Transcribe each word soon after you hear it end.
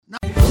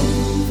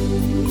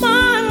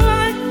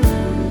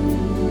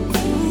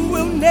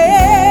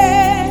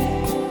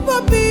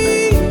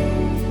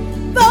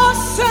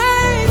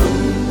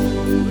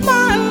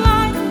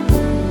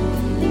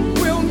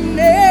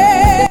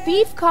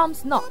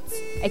comes not,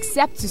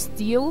 except to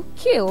steal,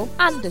 kill,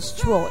 and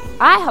destroy.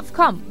 I have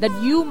come that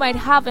you might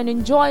have and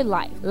enjoy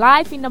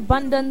life in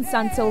abundance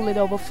until it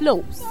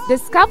overflows.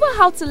 Discover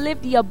how to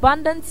live the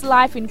abundant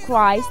life in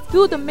Christ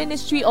through the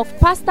ministry of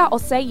Pastor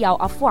Osei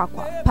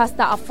Afuakwa.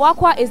 Pastor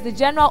Afuakwa is the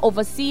General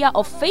Overseer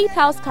of Faith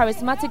House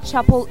Charismatic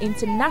Chapel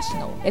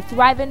International, a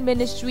thriving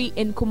ministry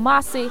in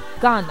Kumasi,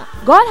 Ghana.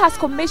 God has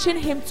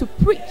commissioned him to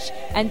preach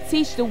and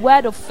teach the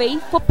word of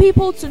faith for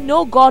people to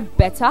know God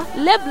better,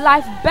 live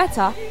life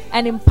better,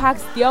 and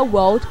impact their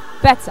world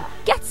better.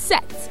 Get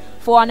set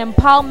for an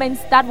empowerment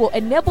that will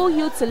enable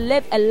you to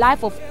live a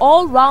life of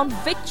all-round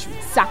victory,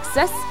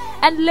 success,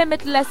 and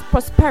limitless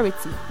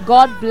prosperity.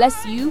 God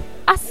bless you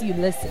as you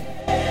listen.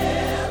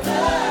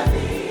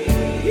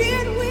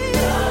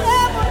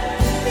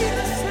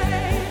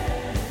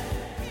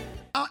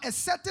 Now, a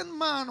certain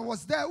man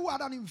was there who had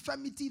an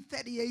infirmity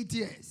 38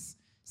 years.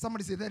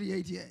 Somebody say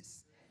 38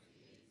 years.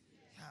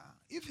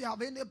 Yeah. If you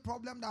have any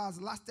problem that has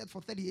lasted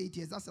for 38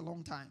 years, that's a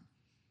long time.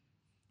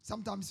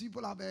 Sometimes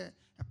people have a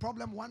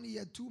problem 1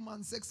 year, 2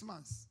 months, 6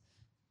 months.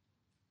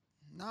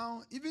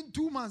 Now, even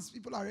 2 months,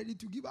 people are ready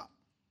to give up.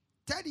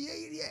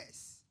 38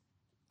 years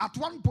at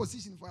one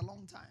position for a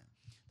long time.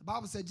 The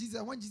Bible said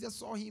when Jesus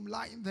saw him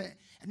lying there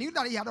and knew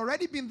that he had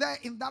already been there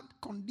in that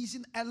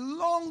condition a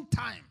long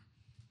time,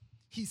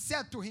 he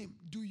said to him,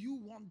 "Do you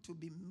want to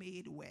be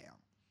made well?"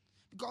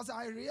 Because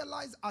I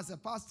realize as a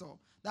pastor,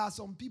 there are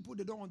some people,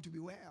 they don't want to be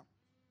well.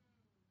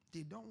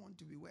 They don't want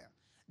to be well.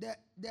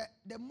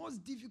 The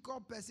most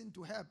difficult person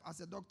to help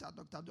as a doctor,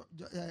 Dr.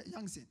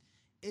 Youngson,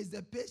 is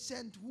the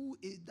patient who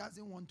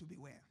doesn't want to be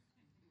well.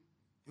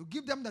 You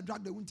give them the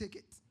drug, they won't take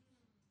it.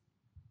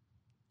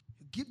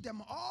 You give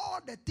them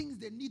all the things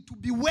they need to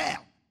be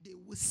well, they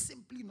will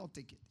simply not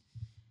take it.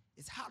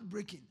 It's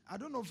heartbreaking. I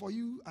don't know for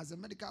you as a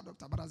medical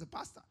doctor, but as a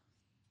pastor,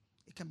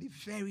 it can be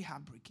very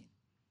heartbreaking.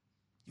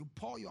 You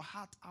pour your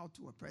heart out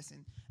to a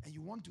person and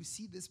you want to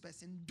see this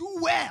person do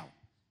well.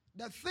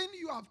 The thing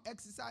you have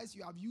exercised,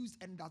 you have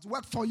used, and that's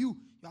worked for you,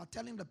 you are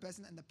telling the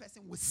person, and the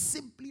person will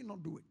simply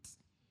not do it.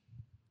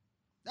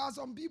 There are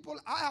some people,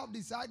 I have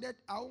decided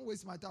I won't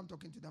waste my time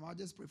talking to them. I'll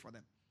just pray for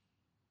them.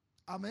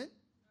 Amen?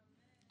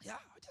 Yeah,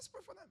 I'll just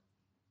pray for them.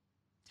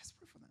 Just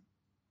pray for them.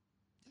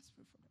 Just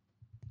pray for them.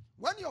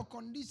 When your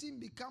condition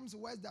becomes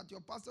worse that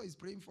your pastor is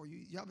praying for you,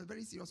 you have a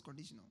very serious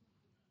condition.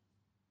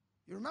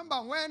 You remember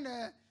when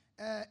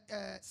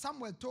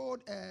Samuel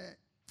told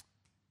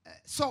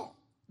Saul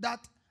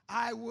that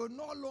I will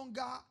no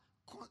longer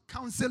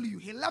counsel you.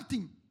 He left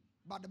him.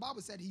 But the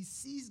Bible said he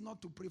ceased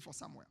not to pray for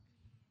Samuel.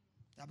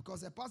 Yeah,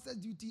 because a pastor's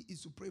duty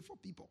is to pray for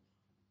people.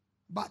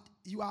 But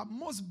you are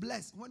most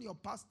blessed when your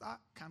pastor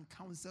can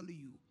counsel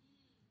you.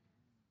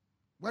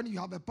 When you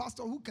have a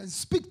pastor who can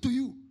speak to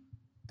you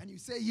and you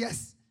say,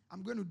 yes,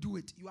 I'm going to do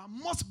it, you are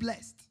most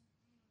blessed.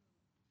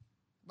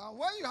 But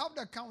when you have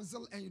the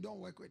counsel and you don't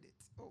work with it,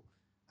 you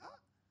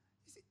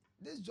see,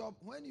 this job,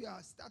 when you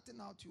are starting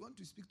out, you want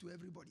to speak to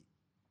everybody.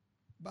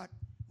 But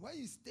when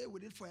you stay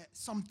with it for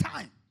some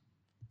time,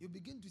 you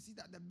begin to see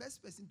that the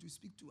best person to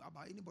speak to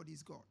about anybody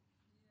is God.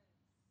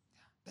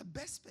 The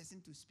best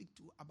person to speak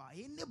to about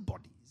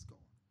anybody is God.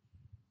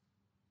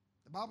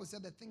 The Bible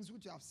said the things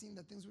which you have seen,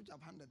 the things which you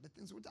have handled, the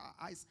things which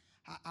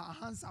our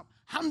hands have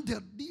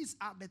handled, these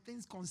are the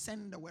things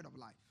concerning the word of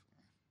life.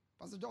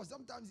 Pastor George,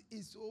 sometimes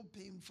it's so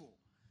painful.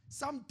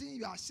 Something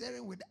you are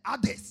sharing with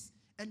others,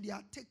 and they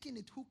are taking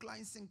it hook,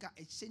 line, sinker,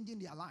 exchanging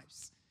their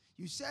lives.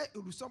 You share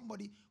it with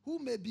somebody who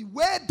may be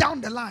way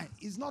down the line,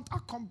 is not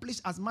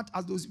accomplished as much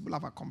as those people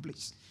have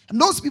accomplished.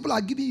 And those people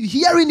are giving you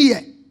hearing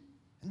ear.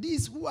 And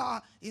these who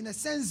are, in a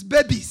sense,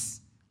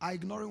 babies, are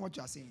ignoring what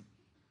you are saying.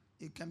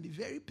 It can be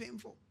very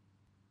painful.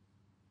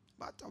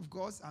 But, of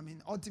course,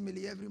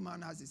 ultimately, every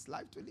man has his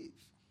life to live.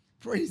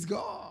 Praise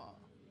God.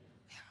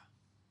 Yeah.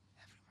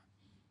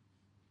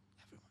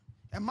 Everyone.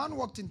 A man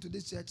walked into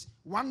this church.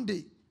 One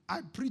day,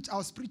 I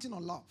was preaching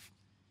on love.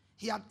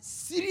 He had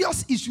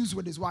serious issues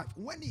with his wife.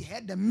 When he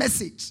heard the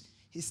message,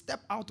 he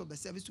stepped out of the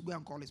service to go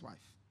and call his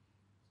wife.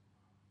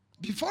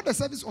 Before the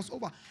service was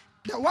over,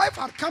 the wife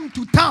had come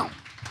to town.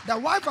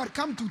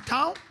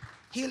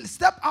 He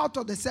stepped out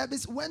of the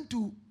service, went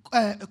to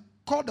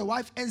call the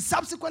wife, and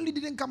subsequently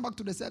didn't come back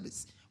to the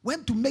service.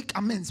 Went to make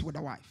amends with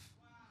the wife.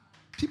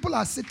 People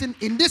are sitting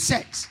in this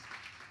church,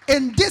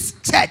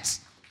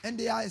 and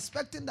they are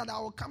expecting that I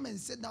will come and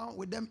sit down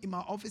with them in my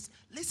office.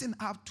 Listen,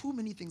 I have too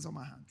many things on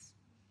my hands.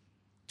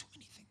 Too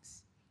many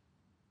things.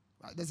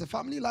 Right? There's a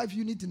family life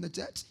unit in the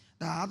church.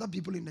 There are other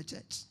people in the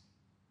church.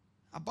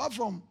 Apart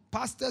from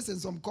pastors and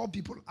some core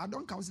people, I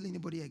don't counsel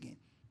anybody again.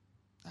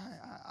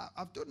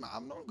 I've told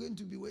I'm not going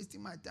to be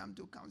wasting my time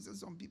to counsel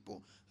some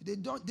people. They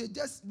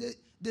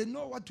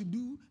know what to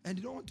do and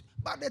they don't want to.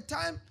 By the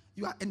time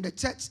you are in the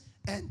church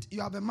and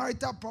you have a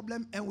marital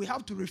problem and we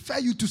have to refer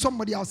you to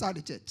somebody outside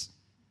the church.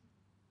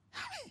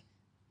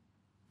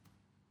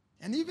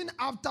 And even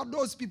after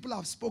those people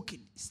have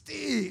spoken,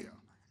 still,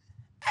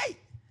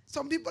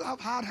 some people have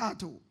hard heart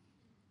too.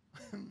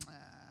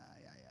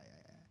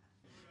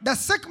 The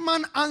sick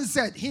man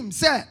answered him,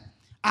 said,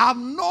 I have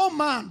no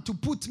man to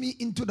put me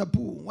into the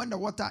pool when the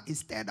water is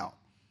stirred up.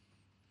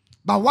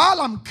 But while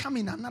I'm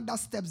coming, another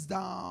steps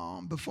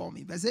down before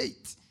me. Verse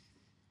 8.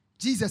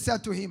 Jesus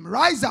said to him,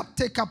 rise up,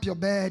 take up your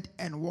bed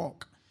and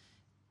walk.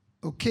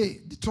 Okay,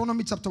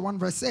 Deuteronomy chapter 1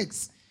 verse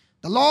 6.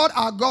 The Lord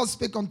our God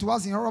spake unto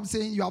us in Horeb,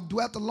 saying, you have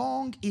dwelt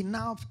long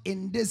enough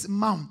in this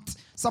mount.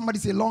 Somebody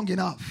say long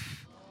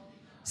enough.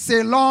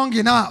 Say long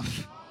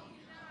enough.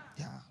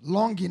 Yeah,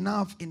 long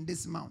enough in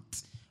this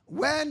mount.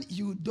 When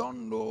you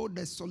don't know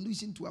the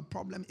solution to a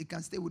problem, it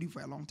can stay with you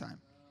for a long time.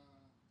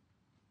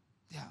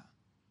 Yeah.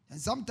 And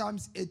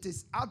sometimes it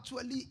is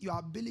actually your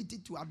ability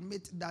to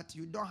admit that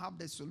you don't have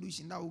the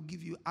solution that will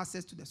give you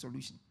access to the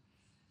solution.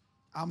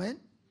 Amen?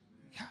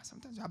 Yeah,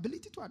 sometimes your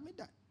ability to admit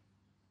that.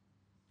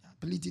 Your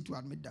ability to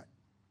admit that.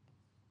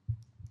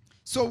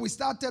 So we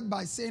started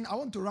by saying, I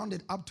want to round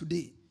it up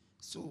today.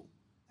 So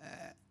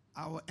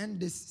I will end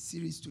this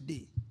series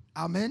today.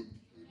 Amen?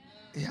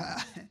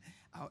 Yeah.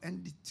 I'll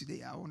end it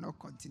today. I will not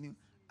continue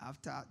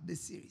after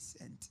this series.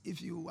 And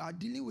if you are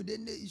dealing with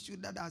any issue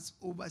that has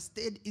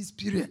overstayed its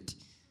period,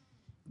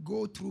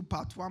 go through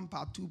part 1,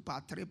 part 2,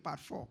 part 3, part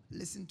 4.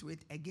 Listen to it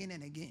again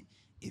and again.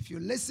 If you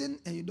listen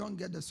and you don't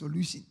get the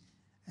solution,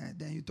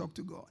 then you talk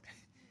to God.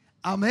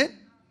 Amen? Amen.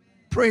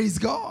 Praise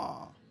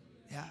God.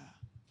 Yeah.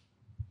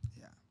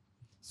 Yeah.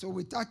 So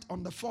we touched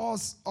on the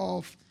force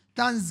of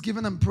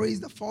thanksgiving and praise,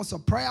 the force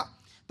of prayer,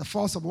 the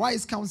force of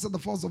wise counsel, the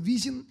force of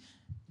vision,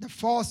 the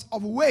force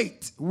of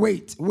wait,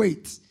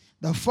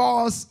 the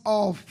force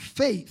of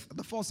faith,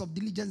 the force of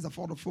diligence, the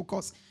force of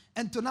focus.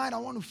 And tonight I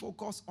want to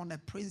focus on a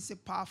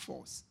principal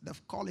force. They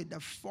call it the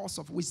force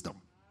of wisdom.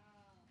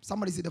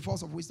 Somebody say the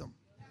force of wisdom.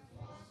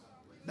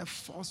 The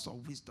force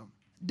of wisdom.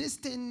 This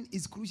thing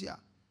is crucial.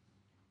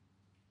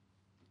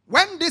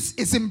 When this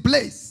is in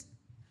place,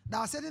 there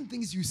are certain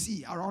things you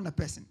see around a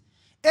person.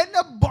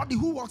 Anybody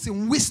who walks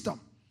in wisdom,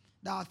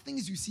 there are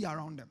things you see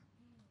around them.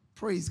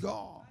 Praise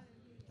God.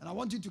 And I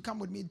want you to come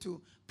with me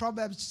to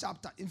Proverbs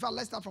chapter. In fact,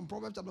 let's start from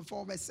Proverbs chapter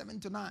 4, verse 7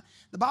 to 9.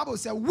 The Bible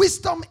says,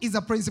 wisdom is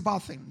a principal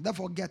thing.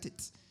 Therefore, get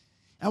it.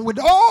 And with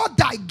all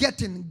thy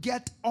getting,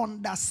 get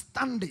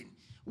understanding.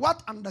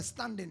 What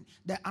understanding?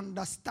 The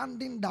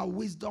understanding that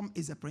wisdom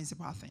is a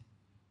principal thing.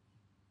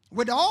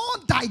 With all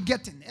thy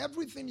getting,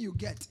 everything you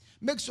get,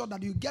 make sure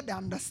that you get the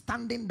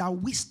understanding that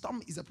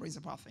wisdom is a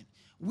principal thing.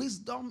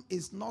 Wisdom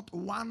is not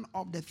one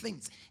of the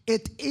things.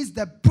 It is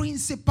the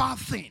principal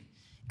thing.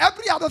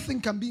 Every other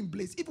thing can be in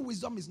place. If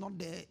wisdom is not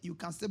there, you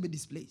can still be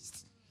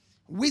displaced.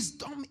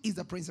 Wisdom is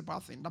the principal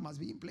thing that must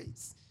be in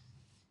place.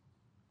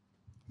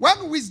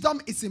 When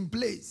wisdom is in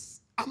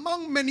place,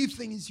 among many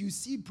things, you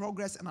see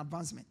progress and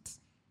advancement.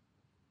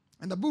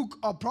 In the book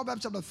of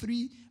Proverbs chapter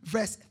 3,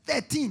 verse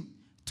 13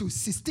 to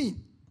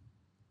 16.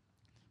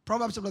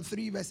 Proverbs chapter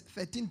 3, verse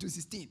 13 to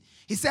 16.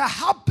 He said,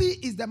 happy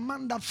is the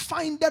man that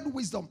findeth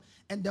wisdom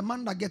and the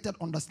man that getteth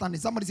understanding.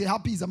 Somebody say,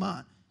 happy is a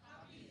man.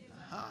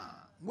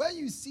 When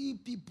you see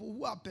people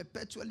who are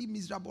perpetually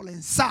miserable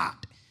and sad,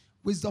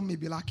 wisdom may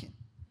be lacking.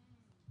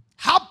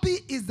 Happy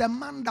is the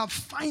man that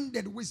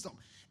findeth wisdom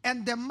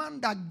and the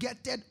man that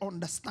getteth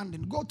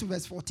understanding. Go to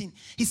verse 14.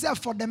 He said,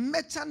 for the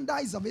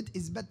merchandise of it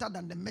is better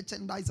than the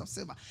merchandise of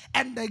silver,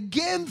 and the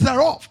gain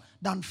thereof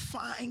than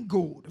fine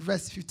gold.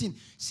 Verse 15.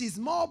 She's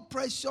more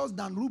precious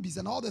than rubies,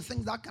 and all the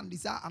things that can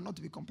desire are not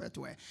to be compared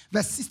to her.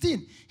 Verse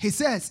 16. He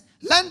says,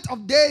 length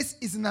of days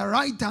is in the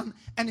right hand,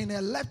 and in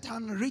the left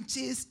hand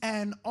riches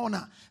and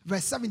honor.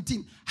 Verse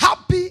 17.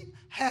 Happy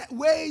her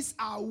ways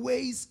are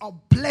ways of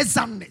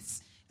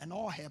pleasantness, and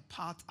all her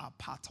paths are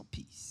paths of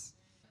peace.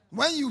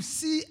 When you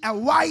see a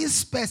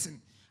wise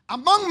person,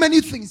 among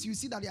many things, you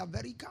see that they are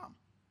very calm.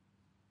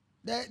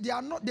 They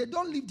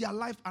don't live their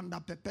life under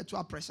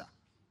perpetual pressure.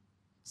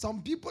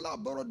 Some people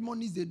have borrowed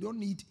monies they don't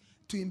need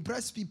to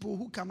impress people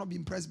who cannot be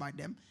impressed by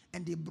them,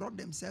 and they brought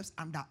themselves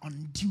under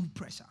undue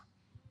pressure.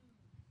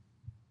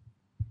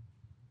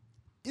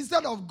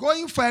 Instead of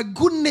going for a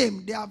good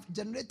name, they have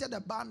generated a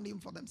bad name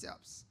for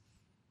themselves.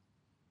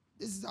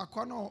 This is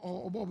Aquano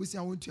or Obobusi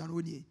and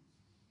Wunti.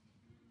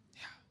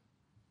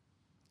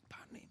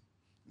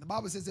 The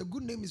Bible says a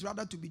good name is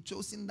rather to be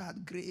chosen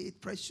than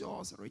great,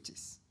 precious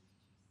riches.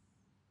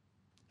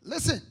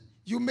 Listen,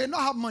 you may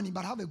not have money,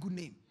 but have a good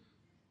name.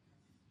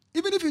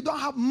 Even if you don't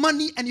have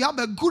money and you have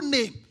a good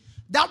name,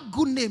 that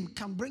good name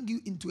can bring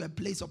you into a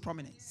place of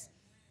prominence.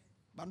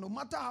 But no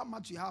matter how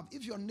much you have,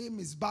 if your name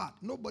is bad,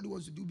 nobody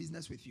wants to do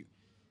business with you.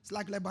 It's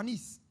like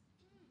Lebanese.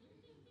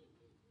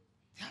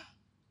 Yeah.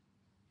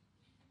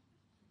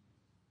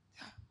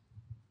 Yeah.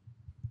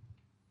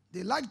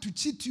 They like to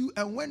cheat you,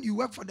 and when you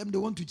work for them, they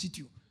want to cheat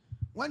you.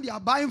 When they are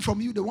buying from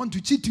you, they want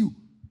to cheat you.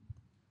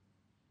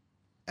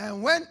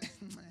 And when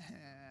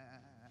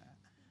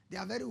they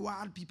are very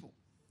wild people.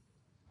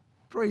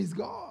 Praise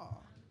God.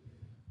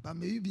 But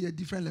may you be a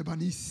different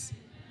Lebanese.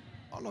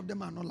 All of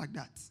them are not like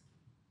that.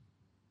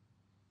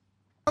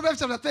 Proverbs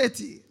chapter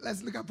 30.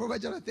 Let's look at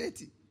Proverbs chapter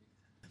 30.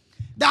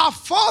 There are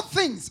 4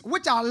 things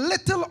which are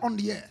little on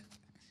the earth,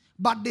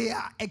 but they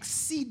are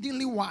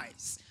exceedingly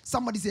wise.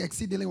 Somebody say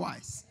exceedingly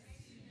wise.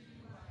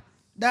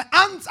 The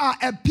ants are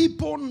a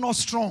people not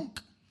strong.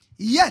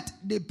 yet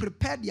they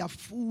prepare their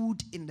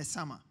food in the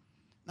summer.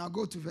 Now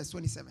go to verse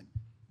 27.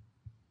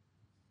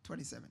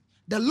 27.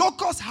 The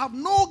locusts have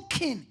no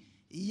king,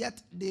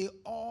 yet they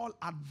all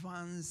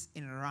advance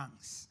in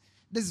ranks.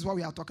 This is what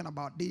we are talking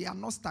about. They are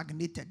not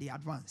stagnated, they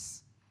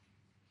advance.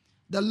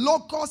 The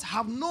locusts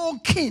have no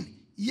king,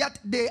 yet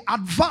they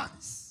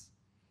advance.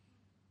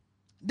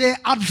 They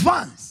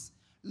advance.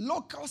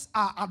 Locusts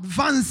are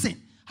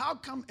advancing. How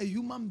come a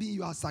human being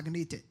you are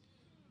stagnated?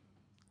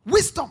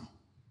 Wisdom.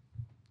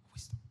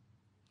 Wisdom.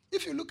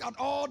 If you look at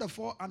all the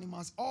four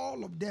animals,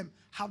 all of them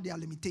have their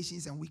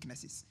limitations and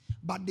weaknesses.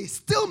 But they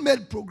still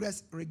made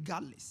progress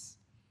regardless.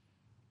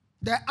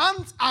 The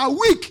ants are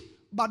weak,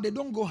 but they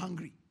don't go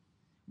hungry.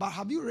 But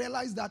have you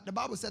realized that the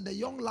Bible said the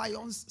young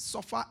lions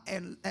suffer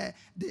and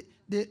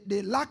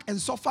they lack and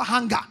suffer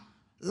hunger.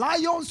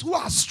 Lions who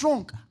are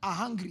strong are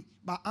hungry,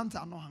 but ants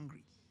are not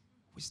hungry.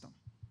 Wisdom.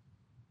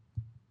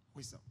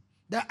 Wisdom.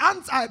 The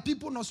ants are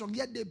people not strong,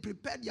 yet they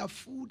prepare their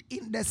food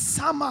in the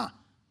summer.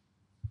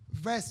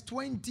 Verse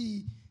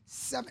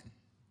 27.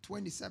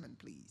 27,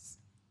 please.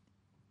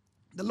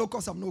 The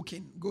locusts have no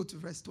king. Go to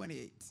verse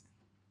 28.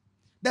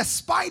 The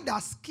spider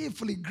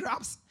skillfully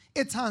grabs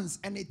its hands,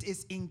 and it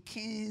is in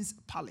kings'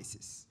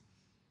 palaces.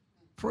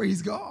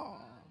 Praise God.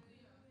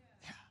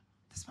 Yeah,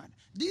 that's fine.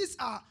 These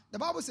are, the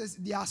Bible says,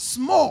 they are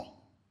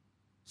small.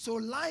 So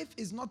life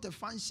is not a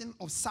function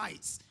of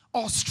size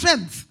or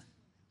strength.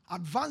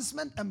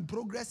 Advancement and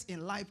progress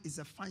in life is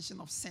a function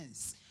of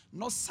sense.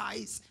 Not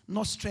size,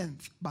 not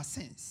strength, but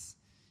sense.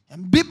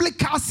 And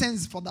biblical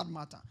sense for that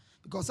matter.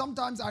 Because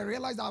sometimes I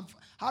realize I've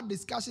had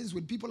discussions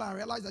with people and I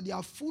realize that they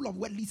are full of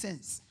worldly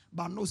sense,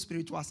 but no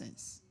spiritual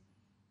sense.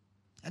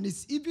 And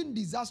it's even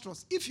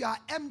disastrous. If you are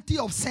empty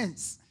of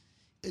sense,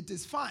 it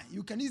is fine.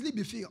 You can easily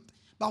be filled.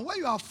 But when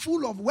you are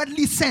full of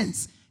worldly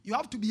sense, you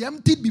have to be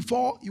emptied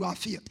before you are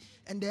filled.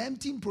 And the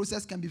emptying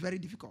process can be very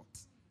difficult.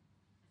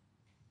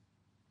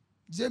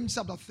 James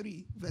chapter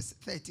 3, verse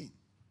 13.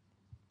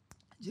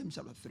 James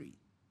chapter 3.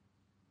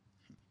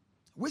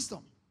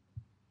 Wisdom.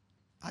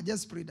 I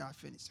just prayed that I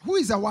finished. Who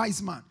is a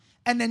wise man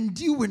and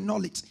endued with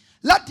knowledge?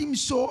 Let him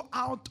show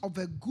out of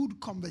a good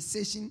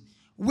conversation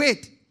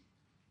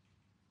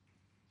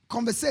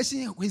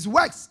his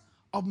works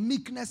of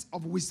meekness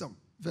of wisdom.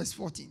 Verse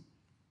 14.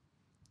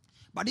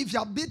 But if you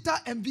are bitter,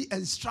 envy,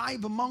 and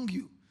strive among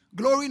you,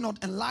 glory not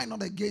and lie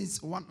not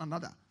against one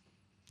another.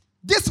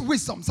 This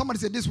wisdom, somebody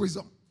say this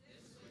wisdom.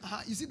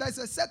 You see, there's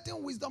a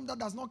certain wisdom that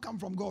does not come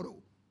from God.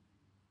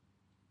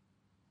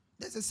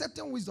 There's a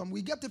certain wisdom.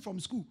 We get it from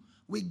school.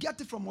 We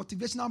get it from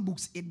motivational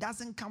books. It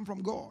doesn't come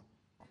from God.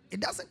 It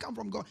doesn't come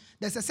from God.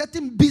 There's a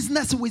certain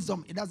business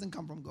wisdom. It doesn't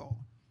come from God.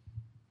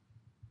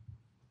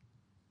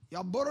 You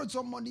have borrowed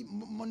some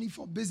money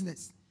for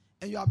business,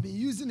 and you have been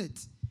using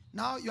it.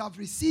 Now you have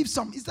received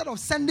some. Instead of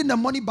sending the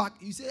money back,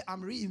 you say,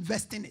 I'm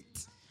reinvesting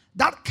it.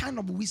 That kind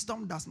of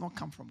wisdom does not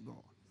come from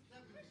God.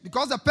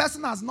 Because the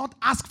person has not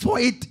asked for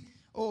it.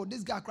 Oh,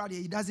 this guy cried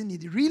here, he doesn't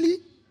need it. Really?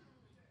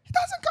 It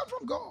doesn't come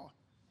from God.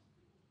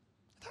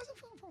 It doesn't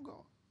come from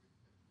God.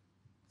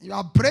 You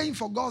are praying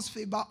for God's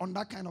favor on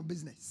that kind of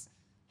business.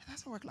 It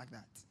doesn't work like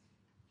that.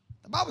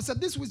 The Bible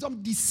said this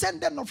wisdom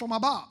descended not from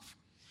above,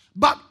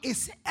 but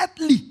is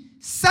earthly,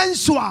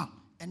 sensual,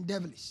 and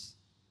devilish.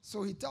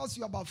 So he tells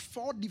you about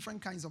 4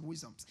 different kinds of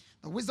wisdoms.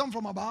 The wisdom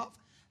from above,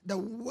 the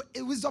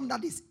wisdom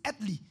that is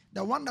earthly,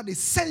 the one that is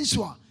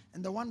sensual,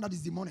 and the one that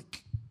is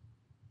demonic.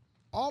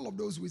 All of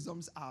those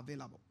wisdoms are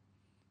available.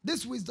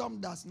 This wisdom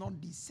does not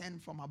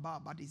descend from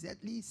above, but is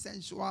earthly,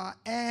 sensual,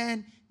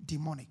 and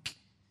demonic.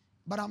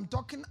 But I'm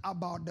talking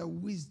about the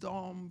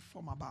wisdom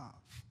from above.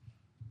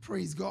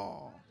 Praise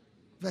God.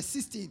 Verse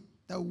 16,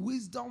 the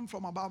wisdom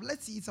from above.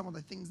 Let's see some of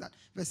the things that,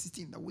 verse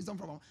 16, the wisdom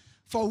from above.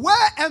 For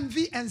where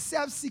envy and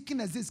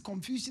self-seeking exists,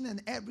 confusion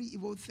and every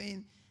evil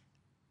thing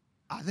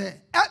are there.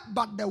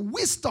 But the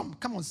wisdom,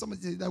 come on,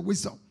 somebody say the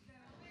wisdom.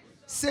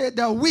 Say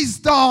the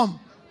wisdom.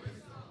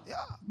 Yeah,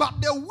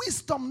 but the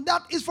wisdom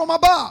that is from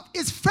above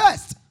is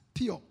first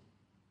pure.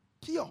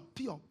 Pure.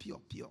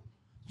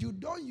 You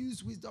don't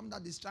use wisdom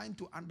that is trying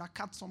to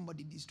undercut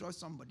somebody, destroy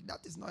somebody. That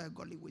is not a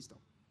godly wisdom.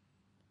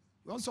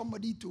 You want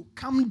somebody to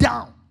come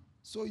down,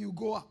 so you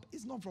go up.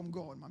 It's not from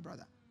God, my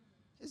brother.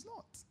 It's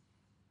not.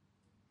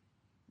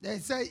 They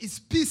say it's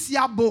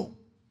peaceable.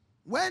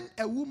 When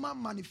a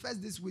woman manifests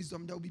this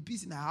wisdom, there will be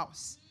peace in her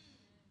house.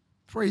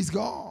 Praise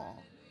God.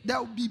 There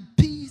will be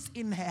peace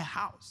in her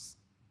house.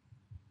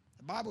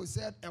 The Bible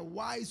said a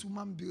wise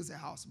woman builds a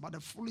house, but the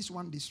foolish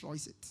one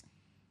destroys it.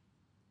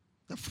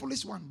 The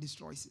foolish one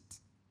destroys it.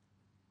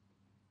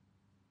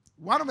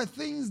 One of the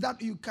things that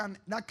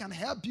can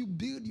help you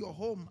build your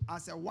home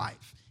as a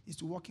wife is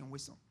to walk in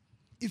wisdom.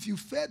 If you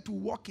fail to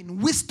walk in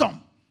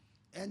wisdom,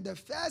 and the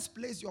first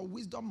place your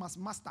wisdom must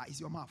master is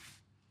your mouth.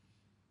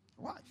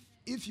 Wife.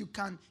 If you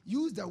can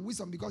use the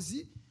wisdom, because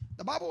see,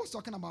 the Bible was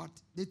talking about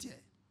it here.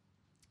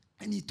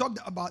 And he talked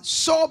about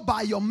show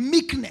by your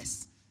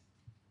meekness.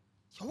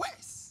 Your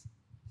words.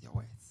 Your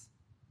words.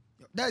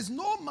 There is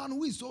no man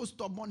who is so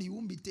stubborn he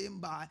won't be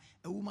tamed by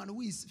a woman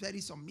who is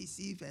very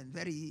submissive and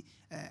very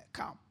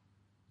calm.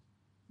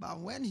 But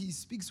when he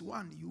speaks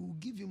one, you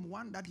give him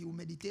one that he will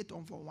meditate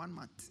on for 1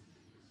 month.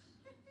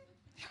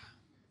 Yeah,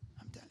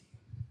 I'm telling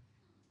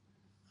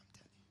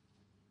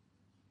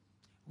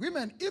you.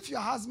 Women, if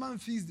your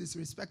husband feels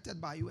disrespected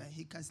by you and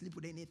he can sleep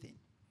with anything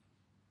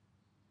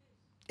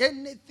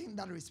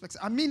that respects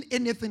him, I mean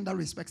anything that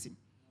respects him.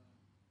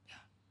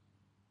 Yeah.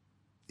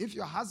 If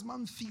your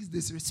husband feels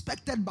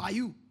disrespected by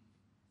you,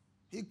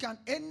 he can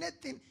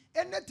anything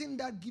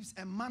that gives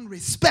a man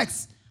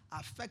respect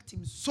affect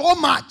him so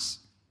much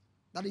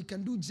that he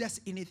can do just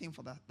anything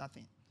for that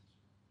thing.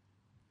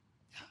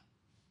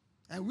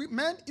 Yeah. And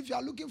men, if you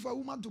are looking for a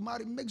woman to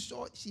marry, make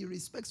sure she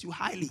respects you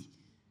highly.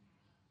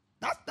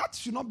 That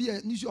should not be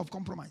an issue of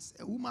compromise.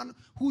 A woman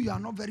who you are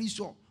not very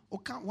sure, or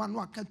can't one,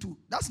 or can't two,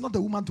 that's not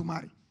a woman to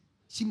marry.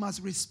 She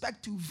must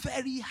respect you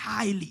very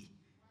highly.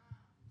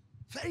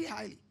 Very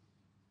highly.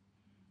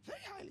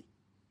 Very highly.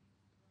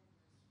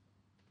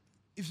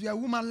 If you're a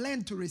woman,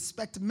 learn to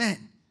respect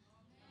men.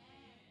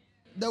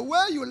 The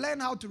way you learn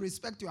how to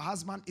respect your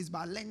husband is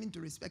by learning to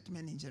respect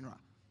men in general.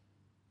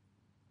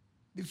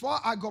 Before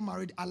I got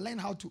married, I learned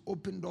how to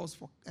open doors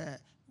for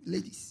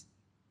ladies.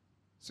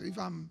 So if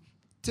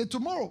till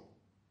tomorrow,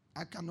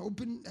 I can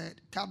open a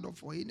car door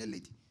for any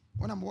lady.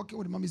 When I'm working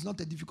with mom, it's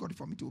not a difficulty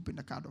for me to open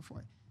the car door for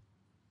her.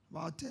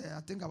 I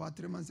think about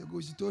 3 months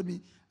ago, she told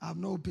me I have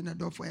not opened a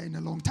door for her in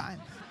a long time.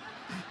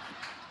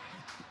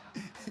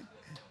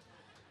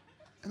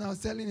 And I was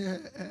telling her,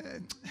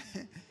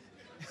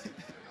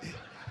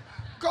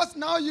 because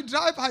now you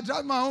drive, I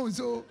drive my own.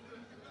 So,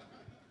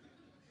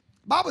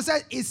 Bible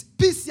says it's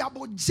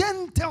peaceable,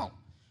 gentle,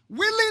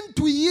 willing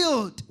to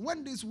yield.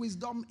 When this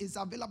wisdom is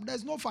available, there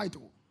is no fight.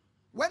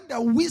 When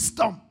the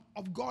wisdom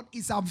of God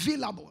is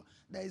available,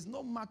 there is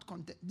no mad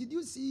content. Did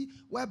you see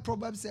where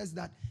Proverbs says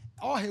that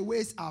all her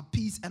ways are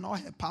peace and all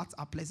her paths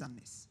are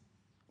pleasantness?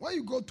 When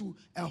you go to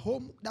a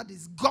home that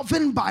is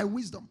governed by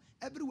wisdom,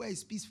 everywhere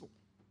is peaceful.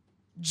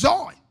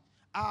 Joy.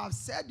 I have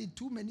said it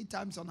too many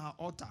times on our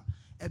altar.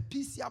 A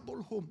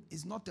peaceable home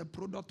is not a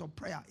product of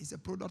prayer, it's a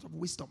product of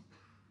wisdom.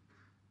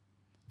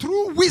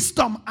 Through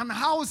wisdom, an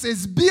house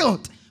is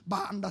built,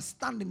 but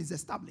understanding is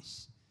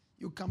established.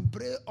 You can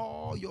pray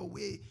all your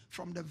way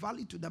from the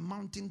valley to the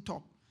mountain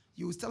top.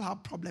 You will still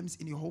have problems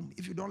in your home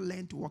if you don't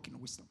learn to walk in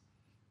wisdom.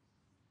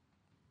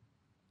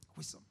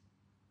 Wisdom.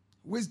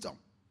 Wisdom.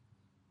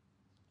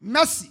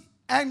 Mercy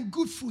and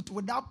good fruit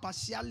without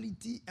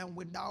partiality and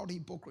without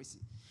hypocrisy.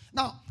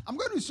 Now, I'm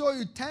going to show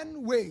you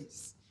 10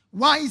 ways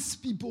wise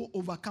people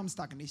overcome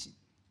stagnation.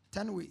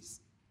 10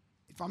 ways.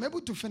 If I'm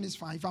able to finish,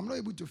 fine. If I'm not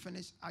able to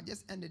finish, I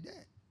just end it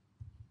there.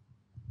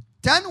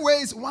 10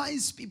 ways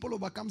wise people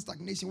overcome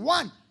stagnation.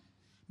 1,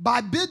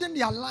 by building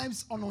their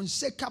lives on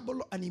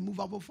unshakable and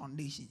immovable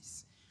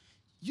foundations.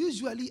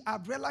 Usually,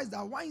 I've realized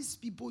that wise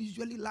people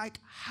usually like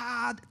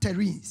hard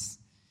terrains.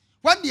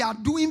 When they are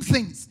doing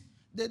things,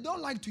 they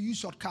don't like to use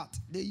shortcuts.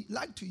 They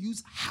like to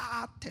use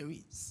hard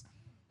terrains.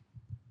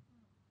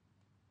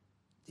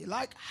 They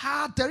like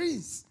hard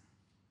terrains.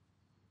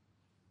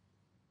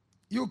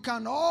 You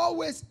can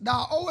always, there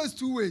are always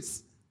 2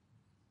 ways.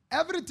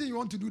 Everything you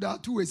want to do, there are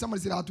 2 ways.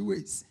 Somebody say there are 2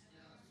 ways.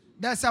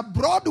 There's a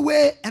broad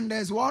way and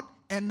there's what?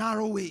 A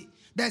narrow way.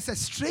 There's a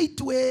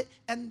straight way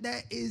and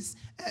there is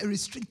a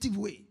restrictive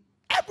way.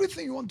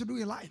 Everything you want to do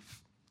in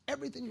life.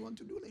 Everything you want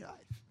to do in life.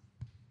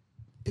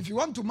 If you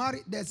want to marry,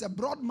 there's a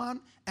broad man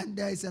and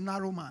there is a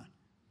narrow man.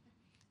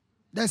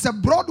 There's a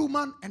broad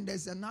woman and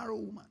there's a narrow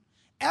woman.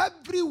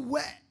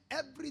 Everywhere,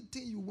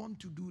 everything you want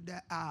to do,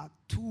 there are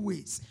 2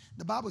 ways.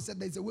 The Bible said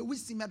there's a way which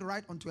seemeth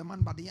right unto a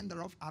man, but the end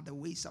thereof are the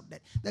ways of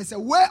death. There's a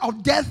way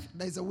of death,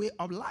 there's a way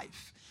of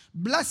life.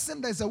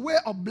 Blessing, there's a way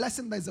of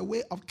blessing, there's a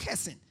way of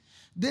cursing.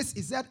 This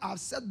is that I've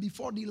said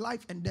before thee,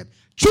 life and death.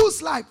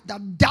 Choose life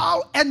that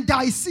thou and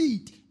thy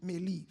seed may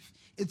live.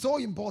 It's so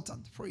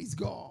important. Praise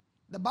God.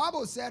 The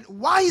Bible said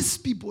wise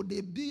people,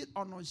 they build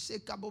on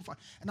unshakable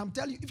foundation. And I'm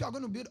telling you, if you are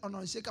going to build on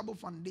unshakable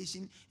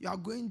foundation, you are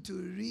going to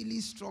really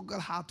struggle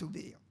hard to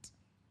build.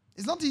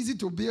 It's not easy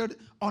to build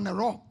on a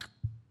rock.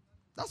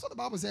 That's what the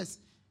Bible says.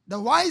 The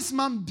wise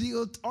man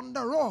built on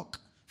the rock.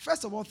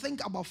 First of all,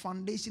 think about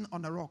foundation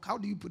on a rock. How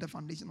do you put a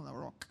foundation on a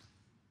rock?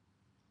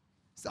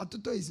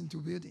 Satuto is into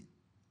building.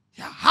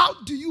 Yeah,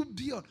 how do you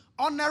build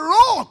on a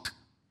rock?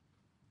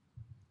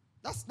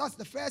 That's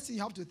the first thing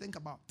you have to think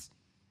about.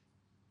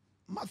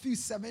 Matthew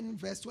 7,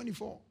 verse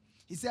 24.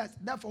 He says,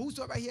 therefore,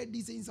 whosoever hear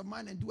these things of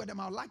mine and do them,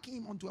 I'll liken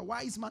him unto a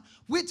wise man,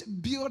 which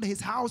built his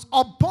house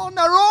upon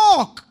a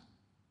rock.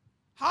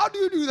 How do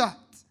you do that?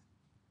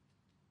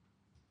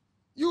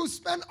 You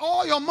spend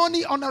all your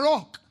money on a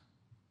rock.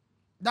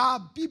 There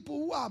are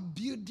people who are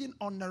building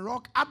on a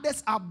rock.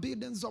 Others are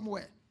building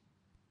somewhere.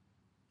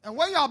 And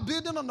when you are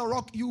building on the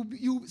rock,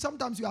 you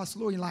sometimes you are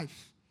slow in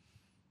life.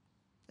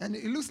 And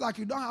it looks like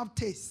you don't have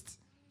taste.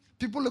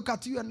 People look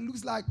at you and it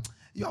looks like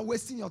you are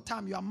wasting your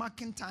time. You are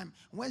marking time.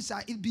 When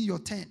shall it be your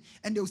turn?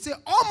 And they'll say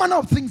all manner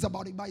of things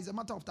about it, but it's a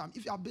matter of time.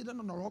 If you are building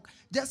on the rock,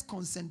 just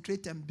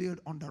concentrate and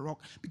build on the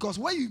rock. Because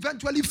when you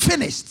eventually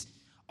finished,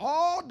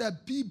 all the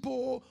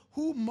people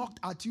who mocked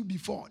at you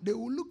before, they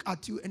will look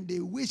at you and they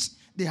wish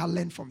they had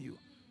learned from you.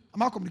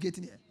 Am I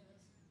communicating here?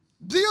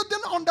 Building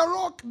on the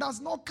rock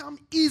does not come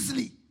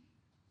easily.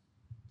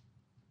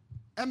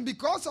 And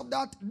because of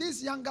that,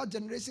 this younger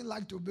generation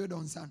like to build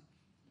on sand.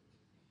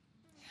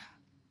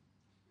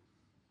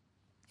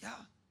 Yeah.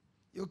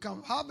 You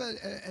can have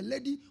a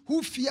lady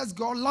who fears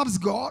God, loves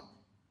God,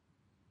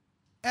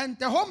 and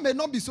the home may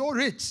not be so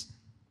rich.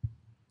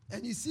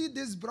 And you see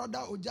this brother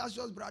or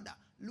Joshua's brother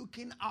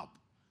looking up,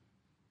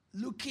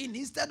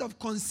 instead of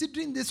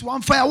considering this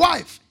one for a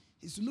wife,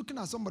 he's looking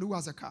at somebody who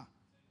has a car.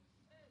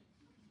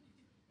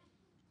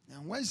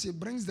 And when she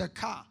brings the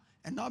car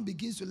and now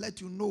begins to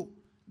let you know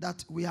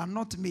that we are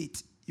not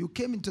mate. You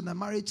came into the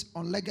marriage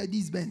on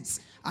Legacy's Benz.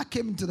 I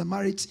came into the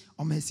marriage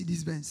on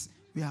Mercedes Benz.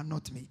 We are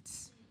not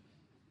mates.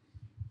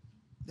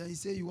 Then you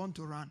say you want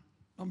to run.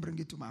 Don't bring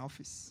it to my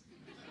office.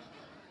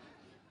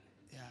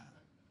 Yeah.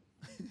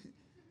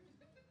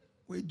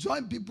 We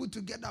join people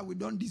together. We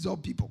don't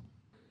dissolve people.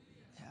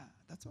 Yeah,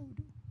 that's what we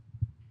do.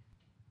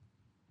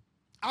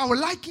 I would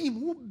like him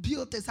who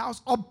built his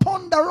house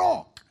upon the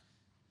rock.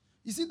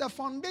 You see, the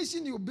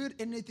foundation you build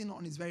anything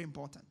on is very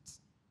important.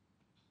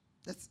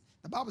 That's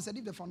the Bible said,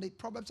 if the foundation,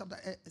 Proverbs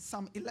chapter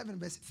Psalm 11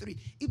 verse 3,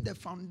 if the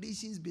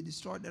foundations be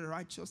destroyed, the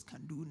righteous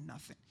can do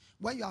nothing.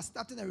 When you are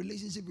starting a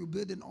relationship, you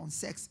build it on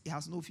sex, it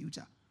has no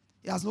future.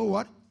 It has no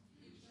what?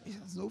 It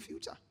has no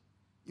future.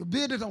 You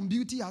build it on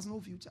beauty, it has no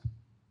future.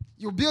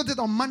 You build it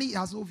on money, it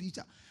has no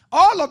future.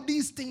 All of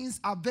these things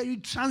are very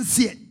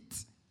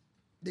transient.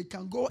 They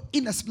can go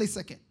in a split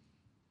second.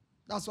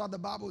 That's why the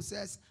Bible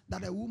says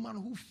that a woman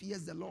who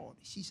fears the Lord,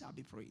 she shall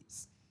be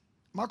praised.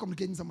 Am I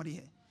communicating somebody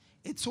here?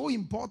 It's so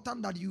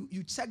important that you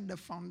check the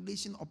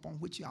foundation upon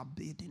which you are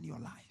building your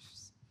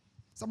lives.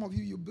 Some of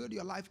you build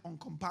your life on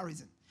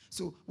comparison.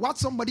 So what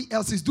somebody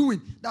else is doing,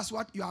 that's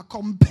what you are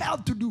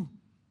compelled to do.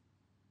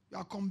 You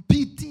are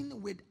competing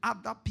with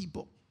other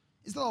people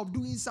instead of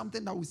doing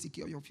something that will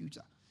secure your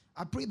future.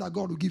 I pray that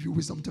God will give you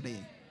wisdom today.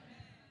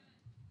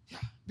 Yeah,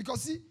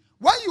 because see,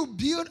 when you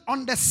build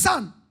on the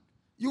sun,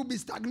 you'll be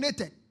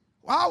stagnated.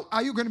 How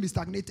are you going to be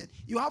stagnated?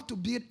 You have to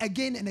build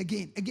again and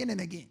again, again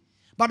and again.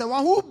 But the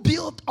one who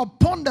built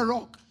upon the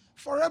rock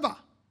forever,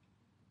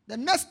 the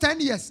next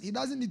 10 years, he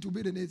doesn't need to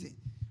build anything.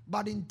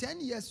 But in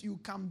 10 years, you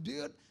can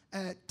build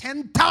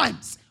 10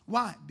 times.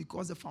 Why?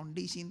 Because the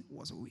foundation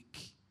was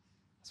weak.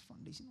 The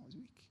foundation was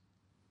weak.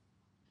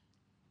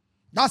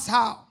 That's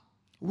how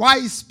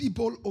wise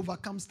people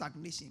overcome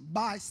stagnation.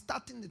 By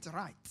starting it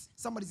right.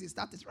 Somebody say,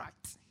 start it right.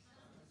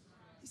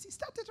 You see,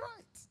 start it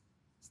right.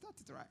 Start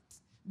it right.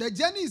 The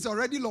journey is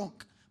already long.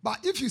 But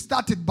if you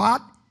start it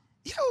bad,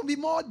 it will be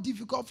more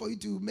difficult for you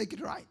to make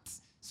it right.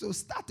 So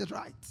start it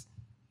right.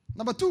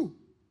 Number 2,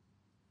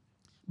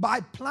 by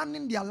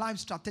planning their life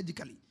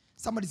strategically.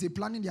 Somebody say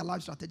planning their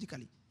life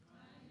strategically.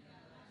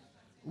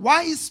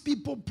 Wise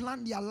people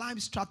plan their life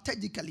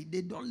strategically.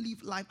 They don't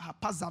live life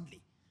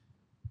haphazardly.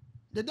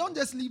 They don't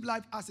just live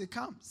life as it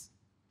comes.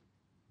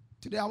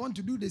 Today I want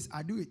to do this,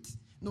 I do it.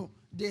 No,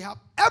 they have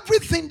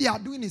everything they are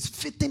doing is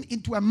fitting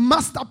into a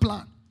master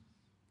plan.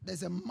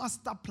 There's a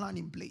master plan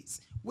in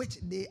place, which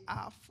they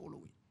are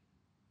following.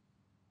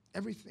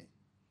 Everything.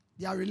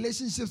 Their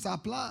relationships are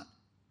planned.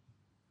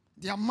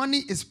 Their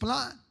money is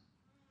planned.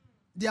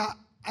 Their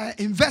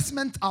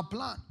investments are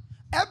planned.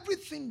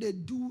 Everything they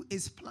do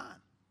is planned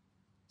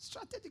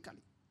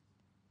strategically.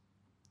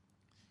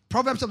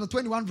 Proverbs chapter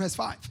 21 verse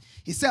 5.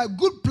 He said,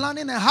 good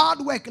planning and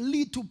hard work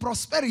lead to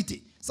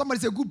prosperity.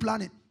 Somebody say good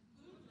planning.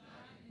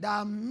 There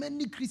are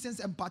many Christians,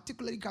 and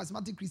particularly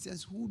charismatic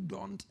Christians, who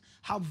don't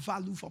have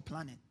value for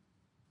planning.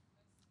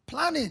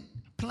 Planning.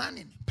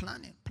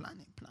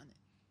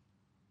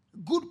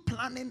 Good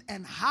planning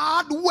and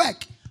hard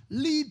work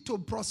lead to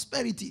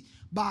prosperity,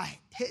 but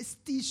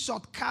hasty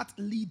shortcut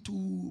lead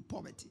to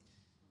poverty.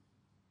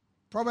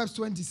 Proverbs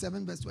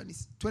 27 verse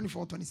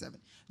 24,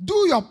 27.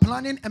 Do your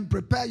planning and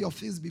prepare your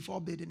fields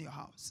before building your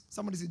house.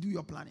 Somebody say, do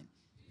your planning.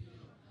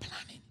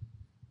 Planning.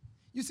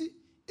 You see,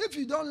 if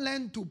you don't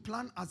learn to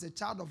plan as a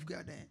child of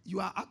God,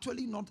 you are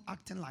actually not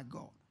acting like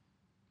God.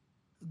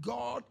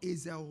 God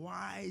is a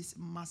wise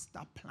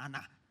master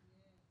planner.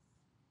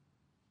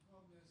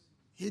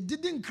 He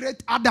didn't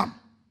create Adam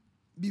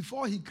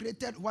before he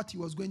created what he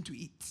was going to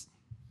eat.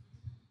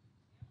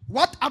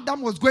 What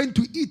Adam was going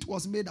to eat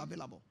was made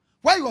available.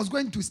 Where he was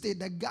going to stay,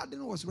 the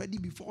garden was ready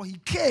before he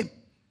came.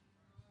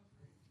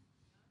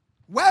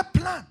 Well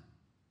planned.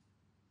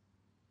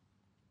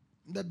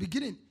 In the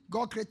beginning,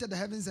 God created the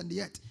heavens and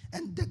the earth.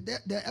 And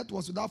the earth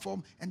was without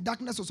form and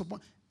darkness was upon.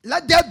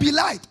 Let there be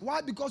light.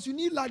 Why? Because you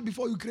need light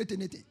before you create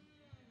anything.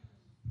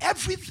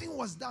 Everything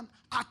was done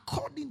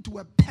according to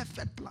a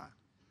perfect plan.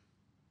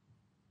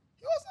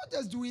 He was not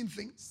just doing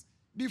things.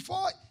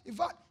 Before, in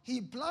fact, he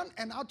planned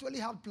and actually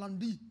had plan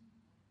B.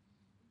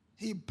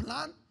 He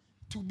planned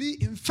to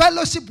be in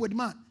fellowship with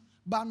man,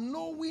 but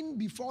knowing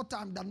before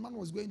time that man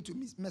was going to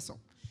mess up.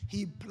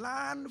 He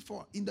planned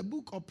for, in the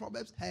book of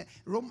Proverbs, I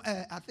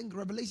think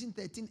Revelation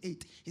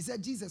 13:8, he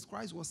said Jesus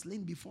Christ was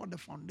slain before the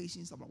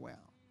foundations of the world.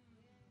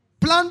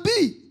 Plan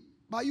B,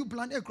 but you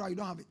plan A, you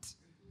don't have it.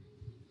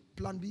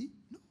 Plan B,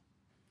 no.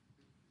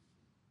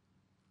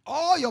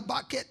 All your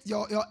bucket,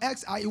 your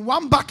eggs are in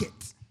one bucket.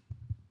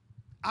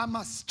 I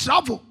must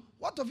travel.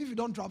 What if you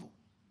don't travel?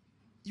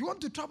 You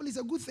want to travel is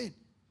a good thing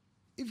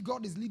if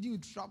God is leading you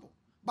to travel.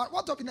 But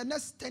what if in the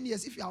next 10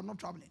 years if you are not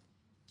traveling?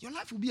 Your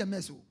life will be a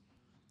mess.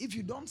 If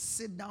you don't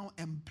sit down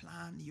and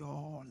plan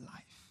your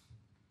life.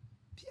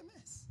 Be a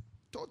mess.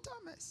 Total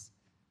mess.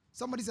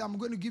 Somebody said, I'm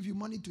going to give you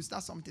money to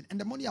start something. And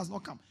the money has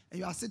not come. And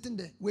you are sitting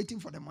there waiting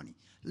for the money.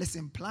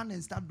 Listen, plan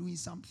and start doing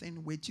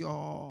something with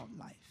your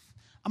life.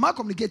 Am I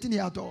communicating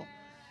here at all?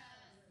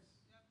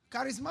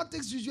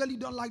 Charismatics usually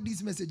don't like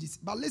these messages.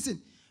 But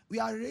listen, we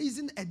are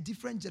raising a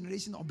different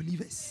generation of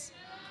believers.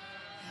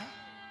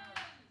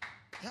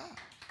 Yeah.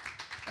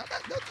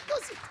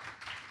 That's it.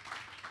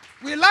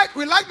 We like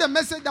the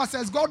message that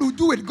says God will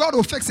do it. God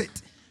will fix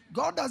it.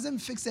 God doesn't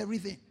fix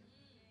everything.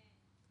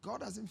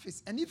 God doesn't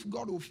fix. And if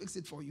God will fix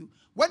it for you,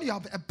 when you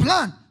have a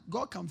plan,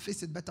 God can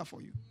fix it better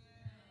for you.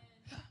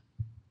 Yeah.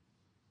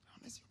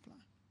 That's your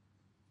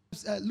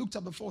plan. Luke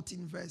chapter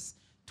 14, verse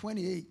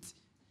 28.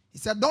 He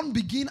said, don't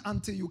begin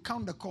until you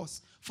count the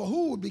cost. For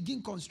who will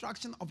begin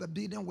construction of a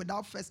building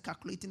without first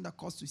calculating the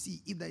cost to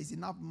see if there is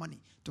enough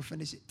money to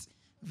finish it?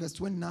 Verse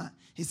 29,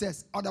 he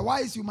says,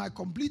 otherwise you might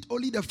complete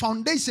only the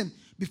foundation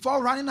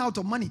before running out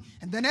of money.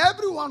 And then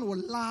everyone will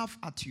laugh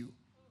at you.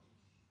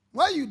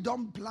 When you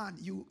don't plan,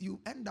 you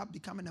end up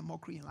becoming a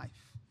mockery in life.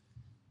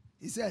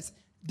 He says,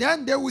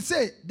 then they will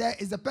say, there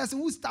is a person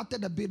who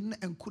started a building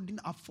and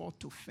couldn't afford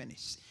to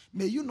finish.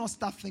 May you not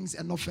start things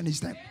and not finish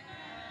them.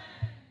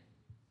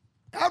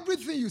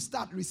 Everything you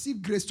start,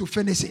 receive grace to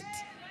finish it.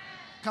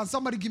 Can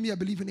somebody give me a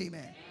believing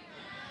amen?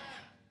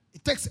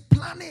 It takes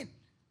planning.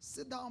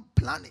 Sit down,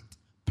 plan it.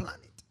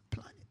 Plan it,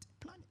 plan it,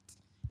 plan it.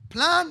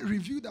 Plan,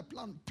 review the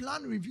plan.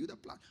 Plan, review the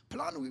plan.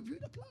 Plan, review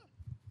the plan.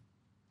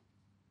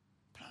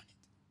 Plan it.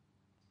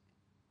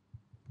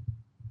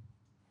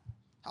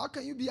 How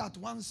can you be at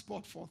one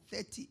spot for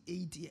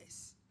 38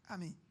 years? I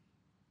mean,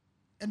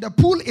 and the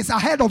pool is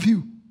ahead of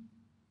you.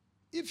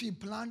 If he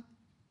planned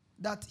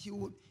that he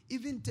would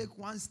even take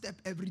one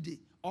step every day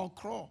or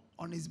crawl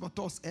on his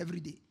buttocks every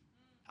day,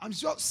 I'm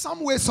sure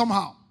some way,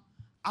 somehow,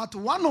 at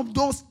one of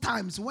those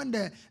times when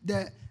the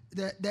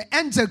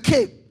angel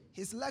came,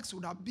 his legs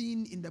would have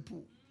been in the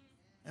pool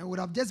and would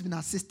have just been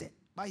assisted.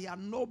 But he had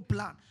no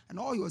plan. And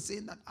all he was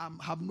saying that I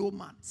have no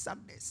man.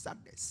 Saturday.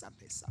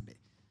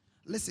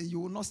 Listen,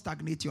 you will not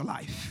stagnate your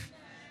life.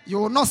 You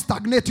will not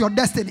stagnate your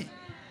destiny.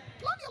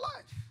 Plan your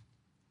life.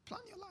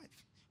 Plan your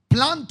life.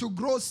 Plan to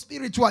grow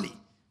spiritually.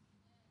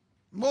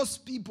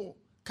 Most people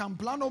can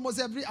plan almost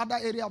every other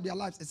area of their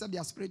lives except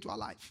their spiritual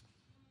life.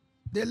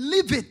 They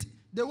live it.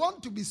 They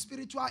want to be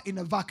spiritual in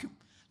a vacuum.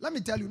 Let me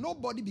tell you,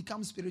 nobody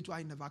becomes spiritual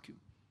in a vacuum.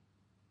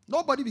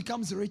 Nobody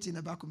becomes rich in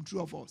a vacuum,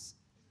 true of us.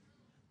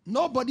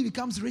 Nobody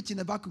becomes rich in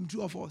a vacuum,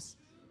 true of us.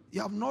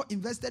 You have not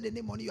invested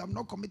any money, you have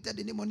not committed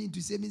any money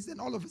into savings, and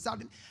all of a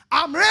sudden,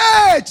 I'm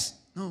rich!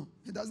 No,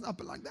 it doesn't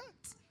happen like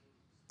that.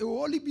 It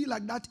will only be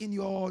like that in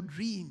your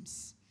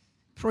dreams.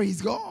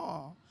 Praise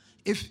God.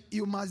 If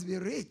you must be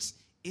rich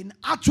in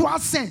actual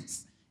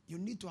sense, you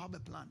need to have a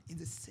plan. It's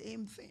the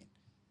same thing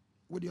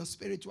with your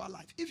spiritual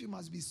life. If you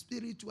must be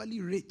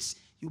spiritually rich,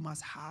 you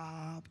must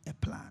have a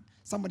plan.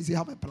 Somebody say,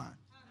 have a plan.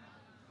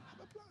 Have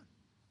a plan.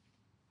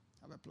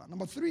 Have a plan.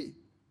 Number 3,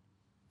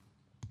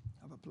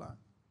 have a plan.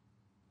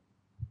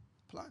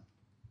 Plan.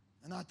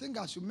 And I think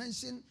I should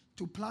mention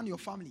to plan your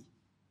family.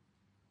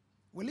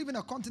 We live in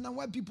a continent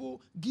where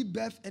people give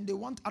birth and they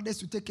want others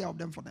to take care of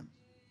them for them.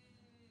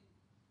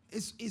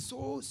 It's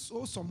so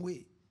some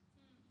way.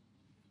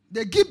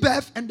 They give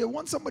birth and they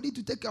want somebody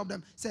to take care of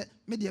them. Say,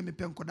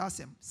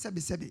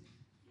 sebi.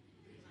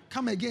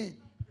 Come again.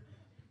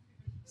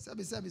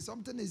 Sebi.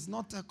 Something is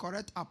not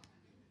correct up.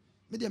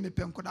 I mean,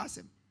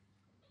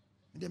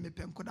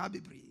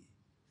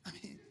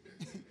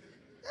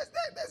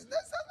 there's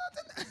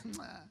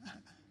nothing.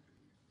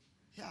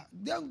 Yeah.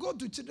 Then go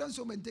to children's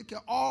home and take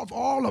care of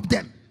all of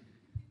them.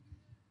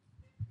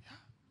 Yeah.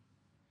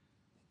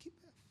 Give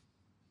birth.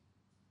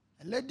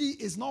 A lady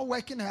is not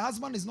working, her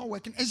husband is not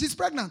working, and she's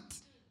pregnant.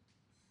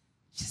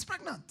 She's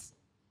pregnant.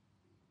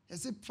 I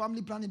say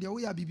family planning the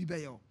way baby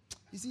bayo.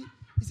 You see,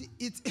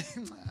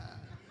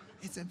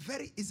 it's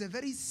a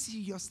very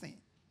serious thing.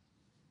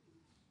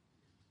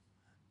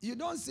 You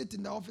don't sit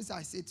in the office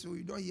I sit, so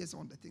you don't hear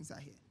some of the things I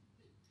hear.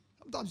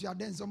 Sometimes you are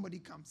there and somebody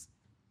comes,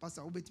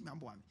 Pastor Obet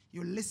Mamboam.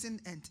 You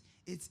listen and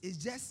it's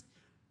just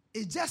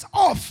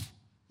off.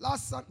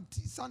 Last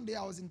Sunday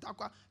I was in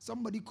Takwa.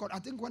 Somebody called. I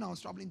think when I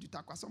was traveling to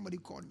Takwa, somebody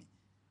called me.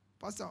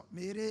 Pastor,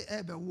 mere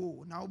ebe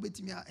wo na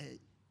obet me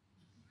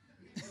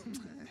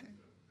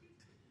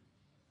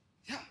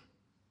yeah.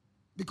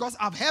 Because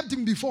I've helped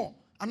him before.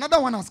 Another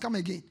one has come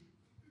again.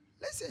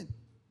 Listen,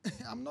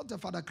 I'm not a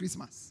Father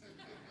Christmas.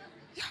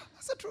 Yeah,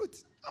 that's the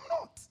truth. I'm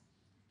not.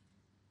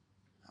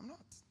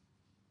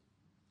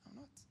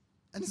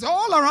 And it's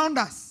all around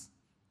us.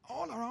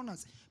 All around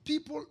us.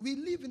 People, we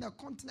live in a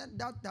continent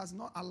that does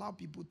not allow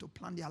people to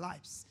plan their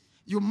lives.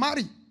 You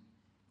marry.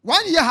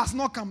 1 year has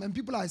not come and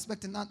people are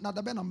expecting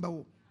another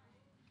number.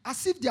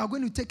 As if they are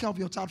going to take care of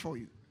your child for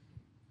you.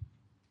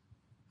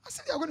 I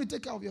said, they are going to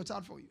take care of your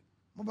child for you.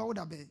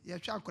 Your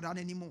child could not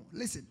anymore.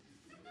 Listen.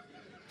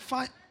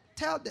 Fine.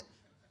 Tell them.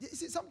 You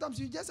see, sometimes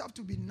you just have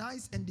to be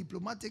nice and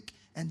diplomatic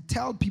and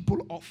tell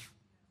people off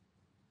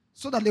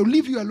so that they'll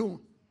leave you alone.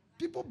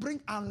 People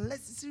bring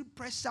unnecessary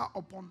pressure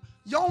upon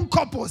young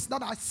couples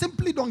that I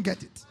simply don't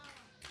get it.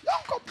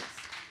 Young couples.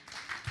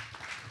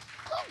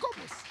 Young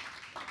couples.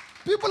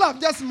 People have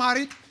just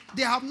married.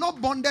 They have not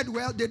bonded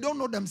well. They don't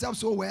know themselves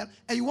so well.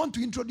 And you want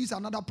to introduce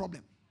another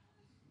problem.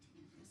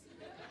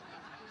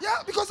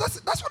 Yeah, because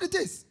that's what it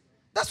is.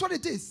 That's what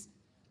it is.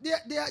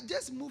 They are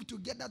just moved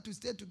together to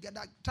stay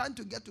together, trying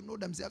to get to know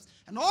themselves.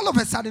 And all of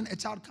a sudden, a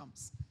child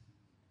comes.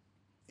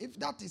 If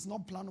that is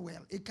not planned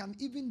well, it can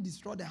even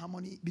destroy the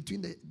harmony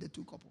between the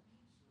two couples.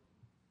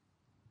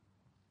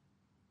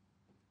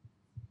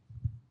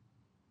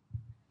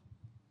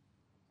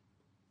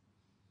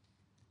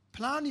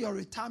 Plan your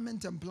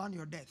retirement and plan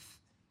your death.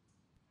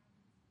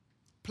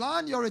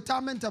 Plan your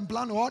retirement and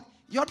plan what?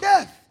 Your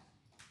death.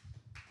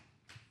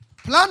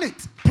 Plan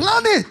it.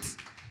 Plan it.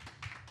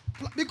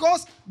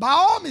 Because by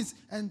all means,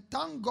 and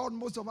thank God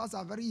most of us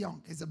are very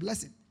young. It's a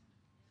blessing.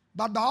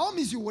 But by all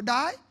means you will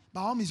die.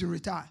 By all means you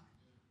retire.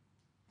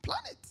 Plan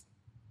it.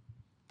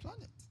 Plan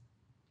it.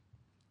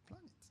 Plan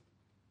it.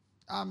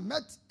 I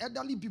met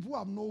elderly people who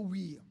have no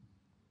will.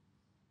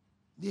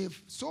 They have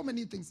so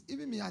many things.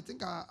 Even me, I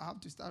think I have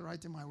to start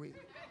writing my will.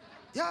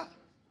 Yeah.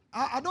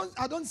 I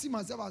don't see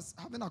myself as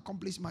having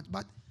accomplished much.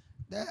 But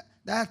there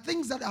are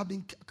things that have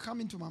been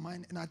coming to my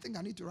mind. And I think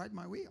I need to write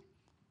my will.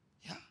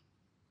 Yeah.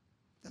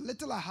 The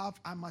little I have,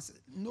 I must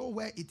know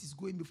where it is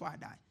going before I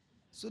die.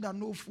 So that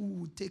no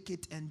fool will take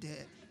it and...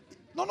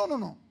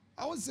 No.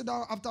 I won't sit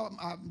down after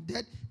I'm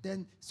dead.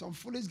 Then some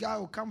foolish guy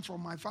will come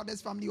from my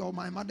father's family or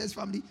my mother's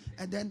family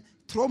and then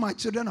throw my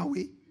children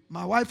away,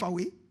 my wife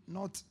away.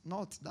 Not.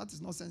 That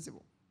is not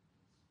sensible.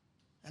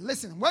 And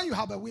listen, when you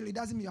have a will, it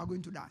doesn't mean you are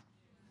going to die.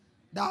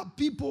 There are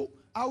people...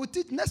 I will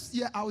teach next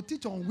year. I will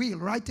teach on will.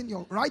 Write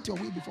your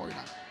will before you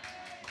die.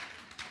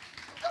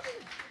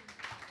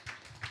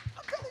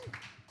 I'm telling you.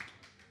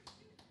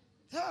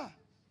 Yeah.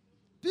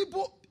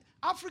 People,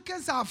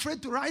 Africans are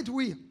afraid to write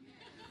will.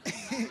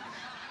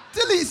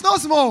 Till it's not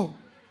small.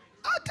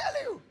 I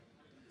tell you.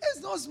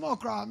 It's not small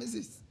crime, is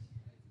it?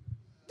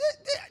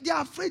 They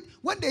are afraid.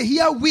 When they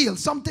hear will,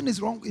 something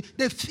is wrong.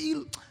 They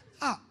feel,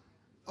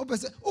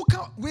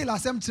 will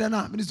asem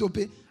trena, minister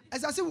ope.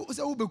 As I say, I'm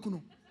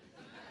telling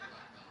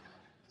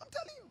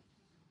you.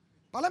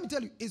 But let me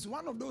tell you, it's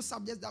one of those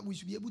subjects that we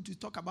should be able to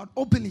talk about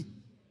openly.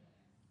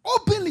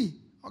 Openly.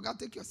 Okay,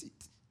 take your seat.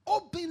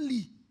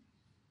 Openly.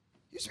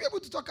 You should be able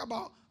to talk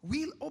about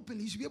will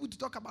openly. You should be able to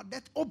talk about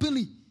death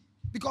openly.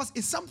 Because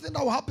it's something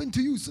that will happen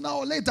to you sooner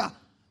or later.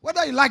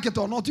 Whether you like it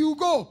or not, you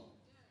go.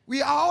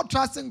 We are all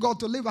trusting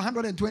God to live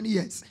 120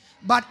 years.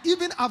 But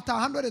even after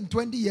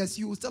 120 years,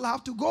 you will still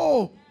have to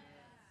go.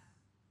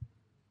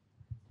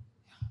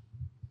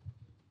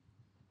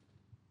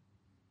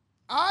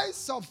 I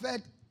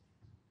suffered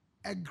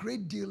a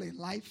great deal in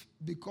life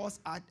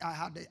because I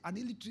had an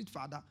illiterate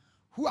father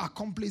who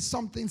accomplished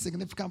something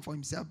significant for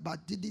himself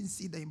but didn't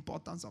see the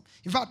importance of.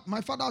 In fact,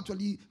 my father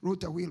actually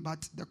wrote a will,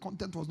 but the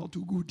content was not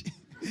too good.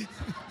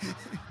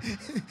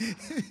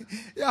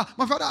 Yeah,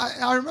 my father,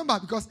 I remember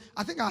because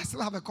I think I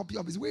still have a copy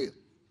of his will.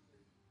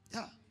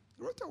 Yeah,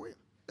 he wrote a will.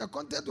 The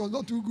content was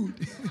not too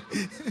good.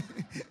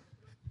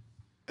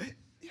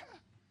 Yeah.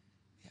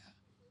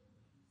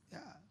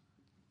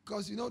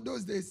 Because,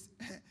 those days,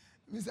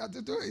 Mr.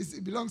 Toto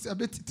belongs a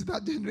bit to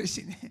that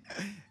generation.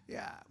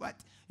 Yeah, but,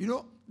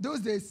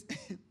 those days,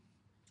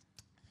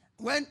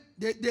 when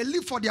they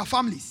live for their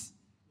families.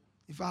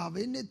 If I have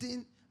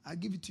anything, I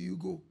give it to you,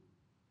 go.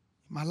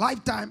 In my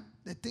lifetime,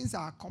 the things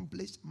I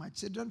accomplished, my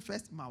children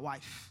first, my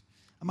wife.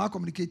 Am I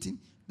communicating?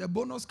 The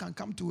bonus can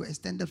come to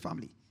extended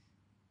family.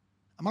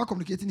 Am I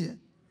communicating here?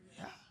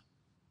 Yeah.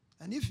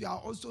 And if you are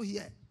also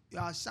here, you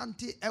are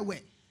Shanti Ewe,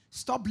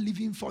 stop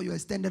living for your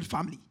extended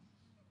family.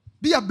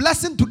 Be a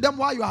blessing to them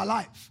while you are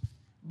alive.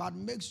 But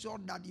make sure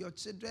that your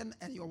children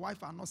and your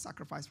wife are not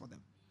sacrificed for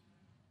them.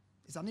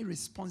 It's an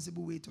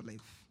irresponsible way to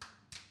live.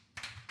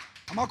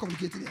 Am I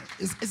communicating here?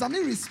 It's an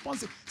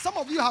irresponsible. Some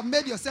of you have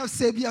made yourself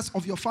saviors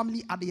of your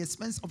family at the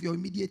expense of your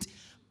immediate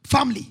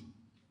family.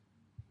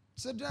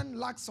 Children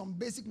lack some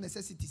basic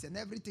necessities and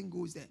everything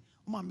goes there.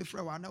 And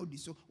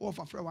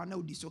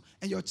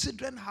your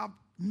children have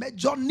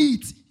major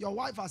needs. Your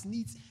wife has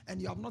needs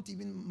and you have not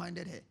even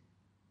minded her.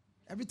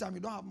 Every time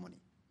you don't have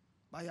money.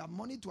 But you have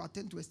money to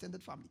attend to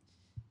extended family.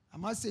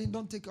 I'm not saying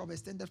don't take care of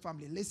extended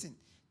family. Listen,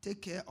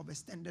 take care of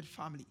extended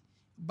family.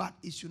 But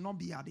it should not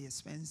be at the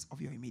expense of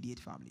your immediate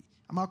family.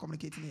 Am I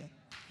communicating here?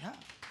 Yeah.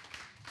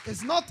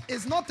 It's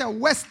not a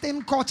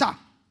Western culture.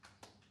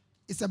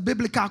 It's a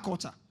biblical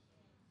culture.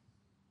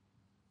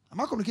 Am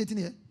I communicating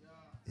here? Yeah.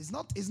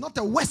 It's not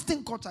a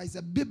Western culture. It's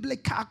a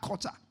biblical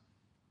culture.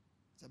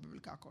 It's a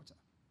biblical culture.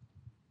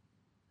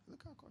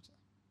 Biblical culture.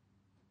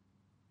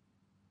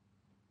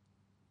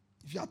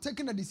 If you are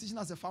taking a decision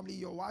as a family,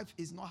 your wife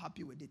is not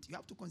happy with it. You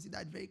have to consider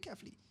it very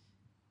carefully.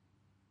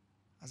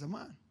 As a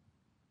man.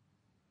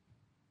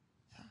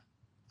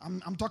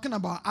 I'm talking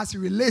about as it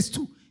relates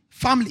to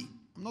family.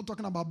 I'm not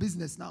talking about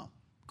business now.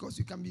 Because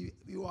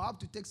you will have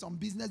to take some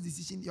business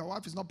decision. Your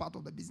wife is not part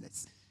of the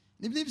business.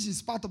 Even if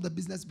she's part of the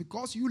business,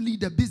 because you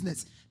lead the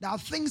business, there are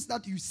things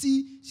that you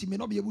see she may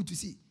not be able to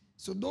see.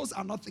 So those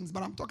are not things.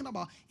 But I'm talking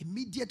about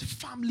immediate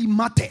family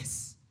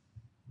matters.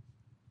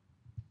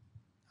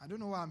 I don't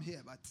know why I'm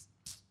here, but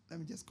let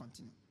me just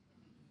continue.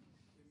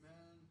 Amen.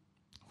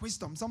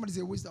 Wisdom. Somebody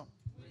say wisdom.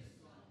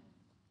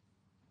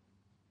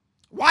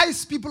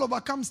 Wise people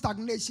overcome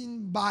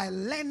stagnation by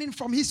learning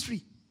from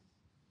history.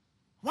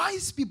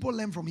 Wise people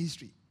learn from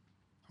history.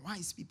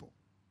 Wise people.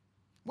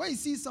 When you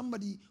see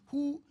somebody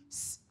who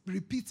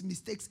repeats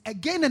mistakes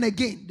again and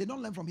again, they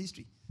don't learn from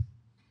history.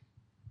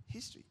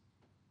 History.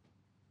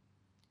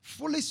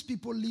 Foolish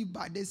people live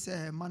by this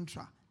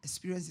mantra: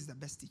 experience is the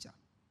best teacher.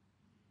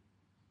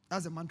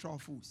 That's the mantra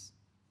of fools.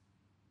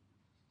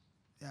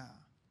 Yeah.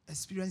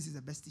 Experience is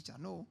the best teacher.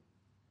 No.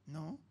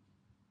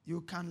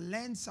 You can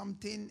learn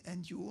something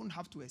and you won't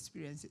have to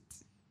experience it.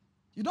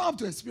 You don't have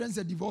to experience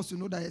a divorce to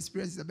know that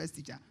experience is the best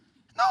teacher.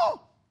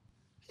 No,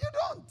 you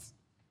don't.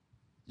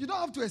 You don't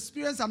have to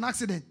experience an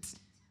accident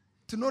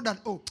to know that,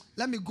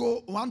 let me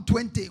go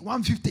 120,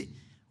 150.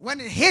 When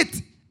it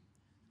hit,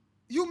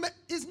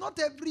 it's not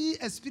every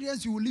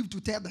experience you will live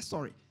to tell the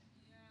story.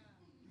 Yeah.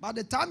 By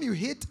the time you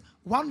hit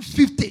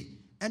 150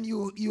 and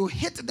you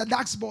hit the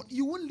dark spot,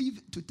 you won't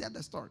live to tell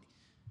the story.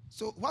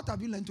 So what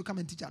have you learned to come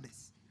and teach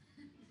others?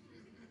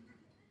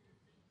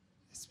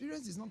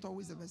 Experience is not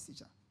always the best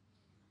teacher.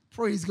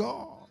 Praise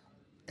God.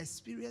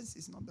 Experience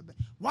is not the best.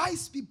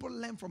 Wise people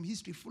learn from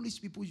history.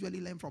 Foolish people usually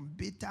learn from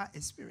bitter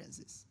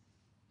experiences.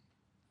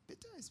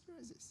 Bitter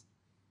experiences.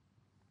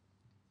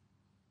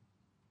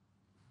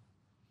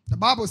 The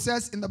Bible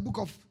says in the book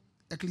of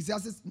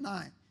Ecclesiastes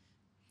 9,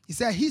 it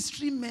says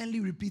history mainly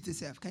repeats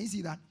itself. Can you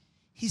see that?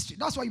 History.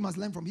 That's why you must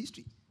learn from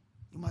history.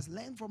 You must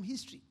learn from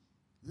history.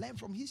 Learn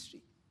from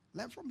history.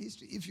 Learn from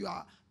history. If you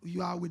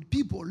are with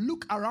people,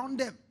 look around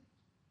them.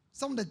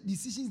 Some of the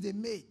decisions they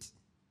made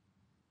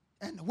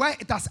and where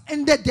it has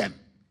ended them.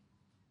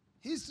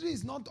 History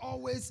is not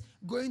always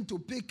going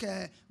to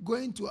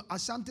going to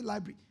Ashanti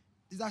Library.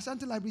 Is the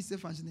Ashanti Library still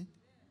functioning?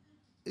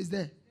 Is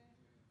there?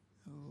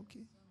 Oh,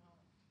 okay.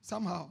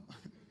 Somehow.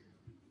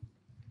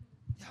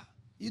 Yeah.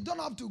 You don't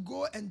have to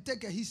go and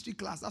take a history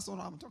class. That's what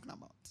I'm talking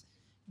about.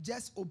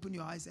 Just open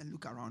your eyes and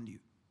look around you.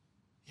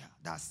 Yeah.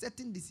 There are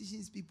certain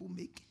decisions people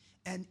make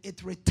and it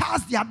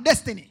retards their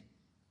destiny.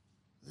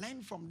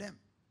 Learn from them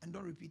and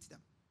don't repeat them.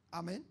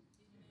 Amen?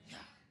 Yeah.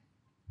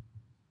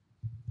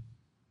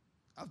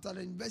 After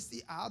the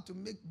university, I had to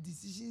make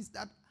decisions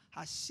that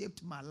have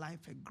shaped my life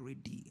a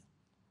great deal.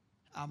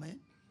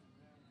 Amen?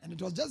 And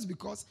it was just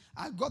because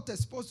I got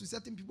exposed to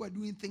certain people who were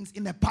doing things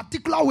in a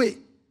particular way.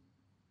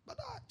 But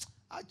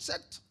I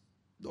checked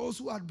those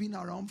who had been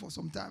around for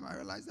some time. I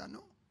realized that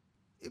no,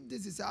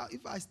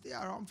 if I stay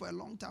around for a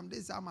long time, this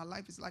is how my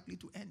life is likely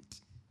to end.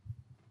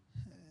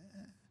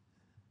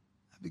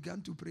 I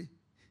began to pray.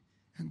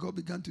 And God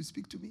began to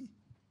speak to me.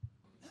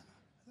 Yeah,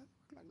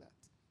 like that.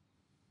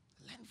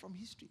 Learn from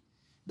history.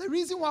 The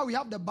reason why we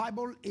have the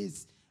Bible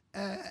is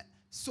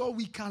so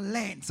we can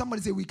learn.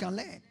 Somebody say we can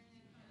learn.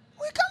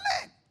 We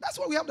can learn. That's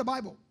why we have the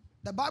Bible.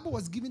 The Bible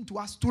was given to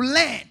us to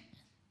learn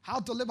how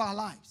to live our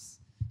lives.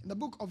 In the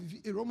book of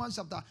Romans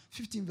chapter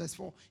 15 verse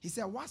 4, he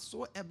said,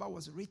 whatsoever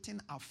was written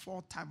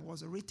aforetime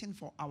was written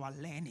for our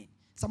learning.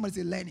 Somebody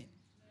say learning.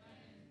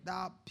 There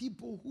are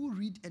people who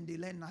read and they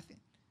learn nothing.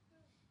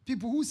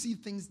 People who see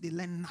things, they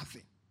learn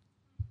nothing.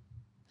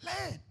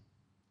 Learn.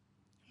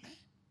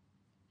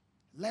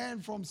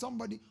 Learn from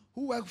somebody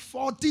who worked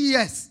 40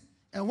 years.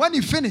 And when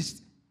he finished,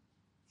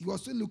 he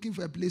was still looking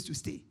for a place to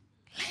stay.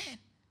 Learn.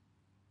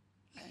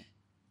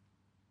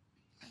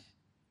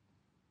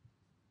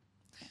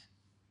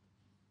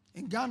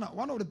 In Ghana,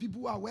 one of the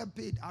people who are well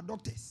paid are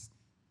doctors.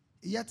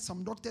 Yet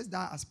some doctors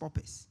die as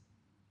paupers.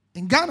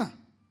 In Ghana.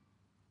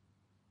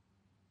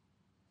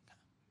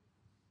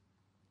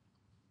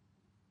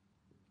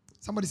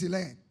 Somebody say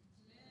learn.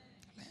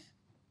 Learn.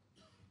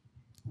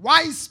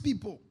 Wise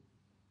people,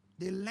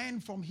 they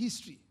learn from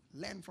history.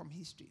 Learn from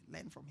history.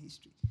 Learn from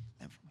history.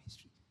 Learn from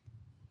history.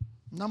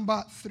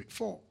 Number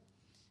 4.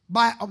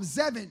 By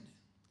observing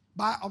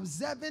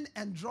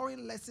and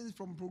drawing lessons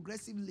from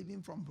progressive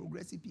living from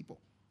progressive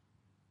people.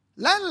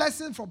 Learn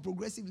lessons from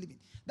progressive living.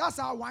 That's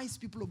how wise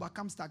people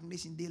overcome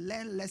stagnation. They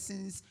learn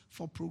lessons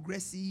for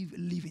progressive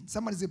living.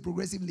 Somebody say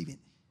progressive living.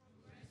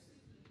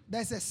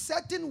 There's a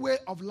certain way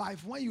of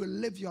life. When you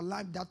live your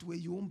life that way,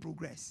 you won't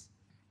progress.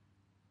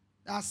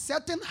 There are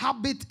certain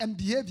habits and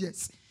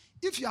behaviors.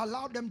 If you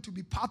allow them to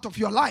be part of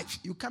your life,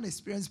 you can't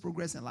experience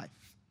progress in life.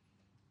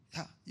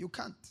 Yeah, you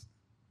can't.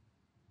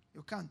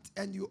 You can't.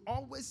 And you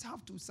always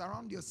have to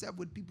surround yourself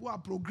with people who are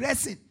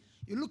progressing.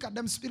 You look at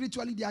them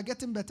spiritually, they are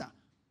getting better.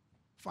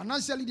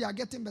 Financially, they are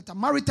getting better.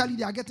 Maritally,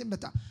 they are getting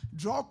better.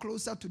 Draw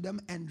closer to them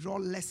and draw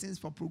lessons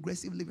for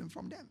progressive living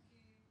from them.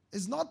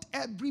 It's not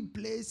every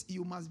place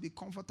you must be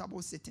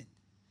comfortable sitting.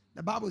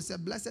 The Bible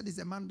said, blessed is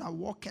the man that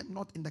walketh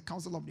not in the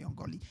counsel of the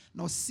ungodly,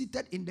 nor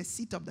seated in the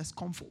seat of the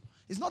scornful.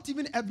 It's not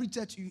even every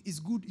church is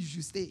good you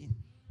should stay in.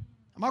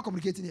 Am I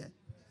communicating here?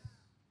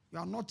 You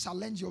are not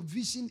challenged, your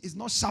vision is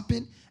not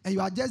sharpened, and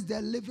you are just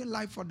there living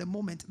life for the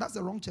moment. That's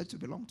the wrong church to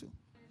belong to.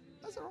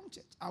 That's the wrong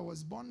church. I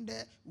was born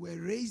there,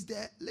 we're raised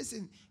there.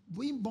 Listen,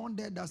 being born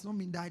there does not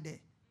mean die there.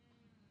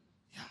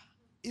 Yeah.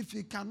 If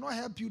it cannot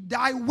help you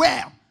die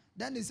well,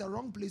 then it's a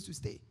wrong place to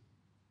stay.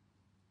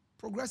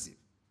 Progressive.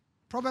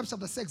 Proverbs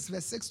chapter 6,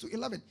 verse 6 to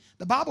 11.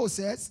 The Bible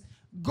says,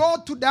 go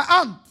to the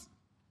ant.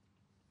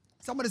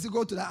 Somebody say,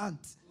 go to the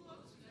ant.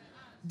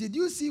 Did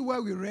you see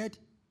where we read?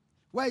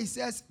 Where he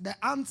says the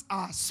ants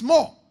are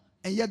small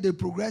and yet they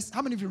progress.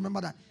 How many of you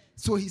remember that?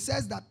 So he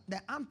says that the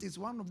ant is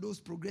one of those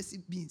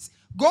progressive beings.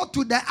 Go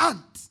to the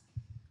ant.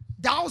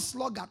 Thou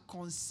sluggard,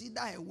 consider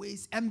her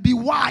ways and be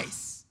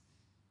wise.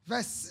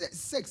 Verse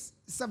 6,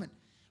 7.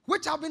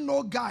 Which having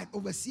no guide,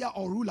 overseer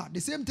or ruler. The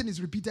same thing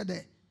is repeated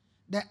there.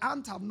 The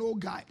ant have no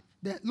guide.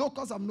 The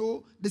locusts have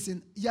no,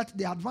 listen, yet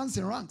they advance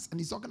in ranks. And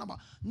he's talking about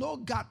no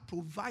God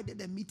provided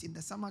the meat in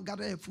the summer,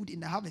 gathered food in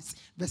the harvest.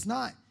 Verse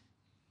 9.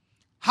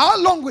 How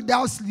long wilt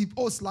thou sleep,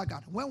 O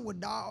sluggard? When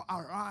wilt thou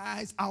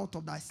arise out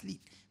of thy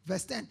sleep?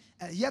 Verse 10.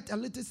 Yet a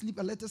little sleep,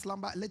 a little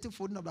slumber, a little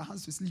folding of the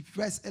hands to sleep.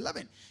 Verse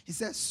 11. He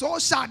says, so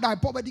shall thy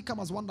poverty come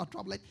as one that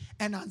troubleth,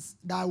 and as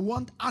thy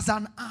want as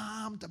an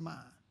armed man.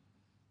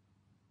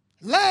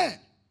 Learn.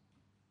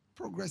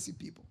 Progressive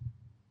people.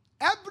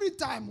 Every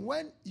time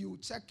when you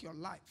check your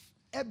life,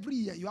 every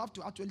year you have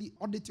to actually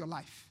audit your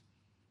life.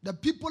 The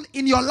people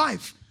in your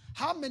life,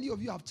 how many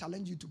of you have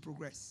challenged you to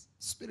progress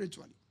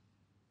spiritually?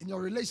 In your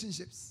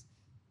relationships?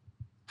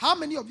 How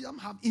many of them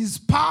have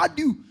inspired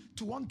you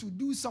to want to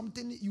do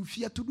something you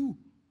fear to do?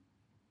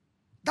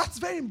 That's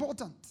very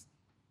important.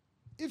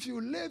 If you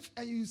live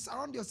and you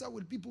surround yourself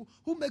with people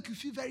who make you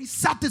feel very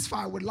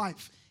satisfied with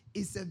life,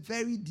 it's a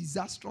very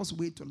disastrous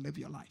way to live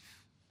your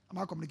life. Am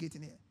I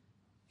communicating here?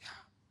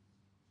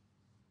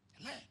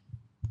 Yeah. Learn.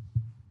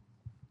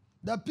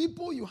 The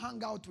people you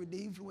hang out with, they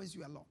influence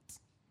you a lot.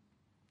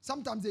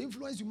 Sometimes they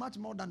influence you much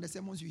more than the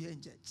sermons you hear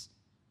in church.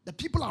 The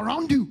people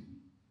around you.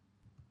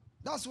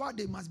 That's why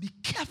they must be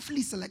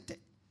carefully selected.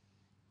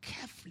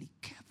 Carefully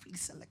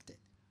selected.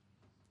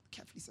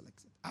 Carefully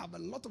selected. I have a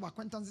lot of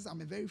acquaintances.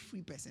 I'm a very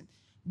free person.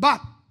 But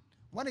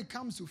when it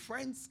comes to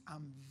friends,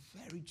 I'm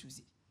very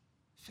choosy.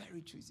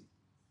 Very choosy.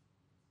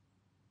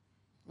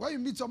 When you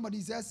meet somebody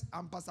who says,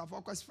 I'm Pastor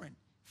Fokwa's friend,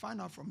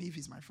 find out from me if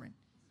he's my friend.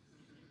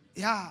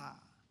 Yeah.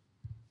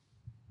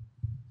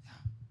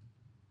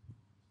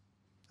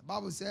 The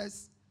Bible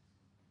says,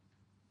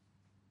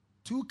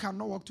 two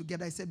cannot work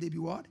together except they be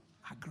what?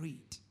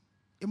 Agreed.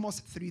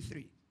 Amos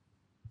 3:3.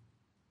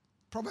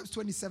 Proverbs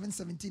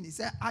 27:17. It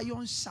says,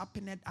 iron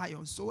sharpeneth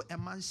iron, so a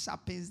man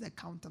sharpens the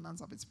countenance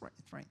of his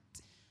friend.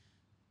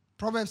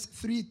 Proverbs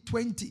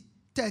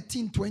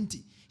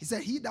 13:20. He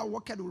said, he that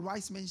walketh with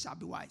wise men shall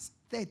be wise.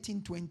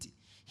 13:20.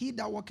 He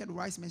that walketh with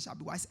wise men shall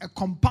be wise. A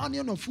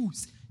companion of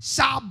fools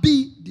shall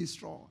be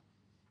destroyed.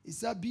 He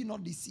said, be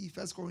not deceived.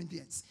 1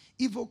 Corinthians.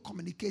 Evil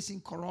communication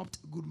corrupt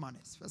good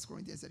manners. 1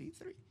 Corinthians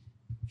 3:3.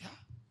 Yeah.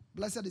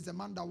 Blessed is the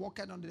man that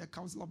walketh under the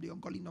counsel of the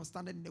ungodly, nor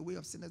standeth in the way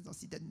of sinners, nor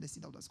seated in the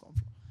seat of the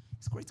scornful.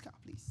 It's critical,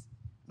 please.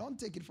 Don't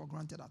take it for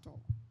granted at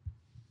all.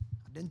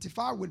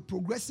 Identify with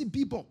progressive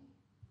people.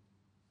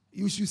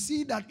 You should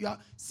see that you are.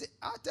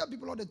 I tell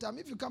people all the time,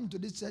 if you come to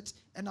this church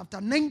and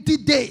after 90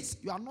 days,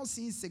 you are not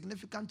seeing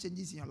significant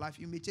changes in your life,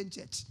 you may change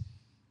church.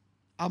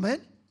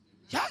 Amen?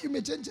 Yeah, you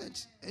may change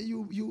church. And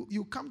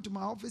you come to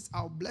my office,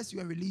 I'll bless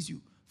you and release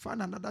you.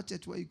 Find another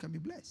church where you can be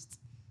blessed.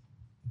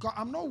 Because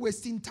I'm not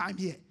wasting time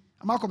here.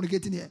 Am I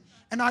communicating here?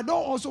 And I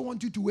don't also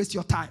want you to waste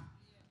your time.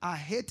 I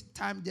hate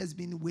time just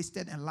being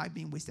wasted and life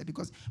being wasted,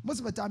 because most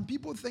of the time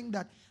people think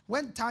that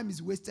when time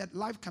is wasted,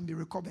 life can be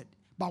recovered.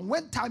 But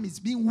when time is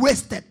being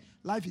wasted,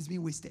 life is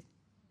being wasted.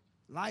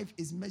 Life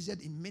is measured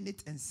in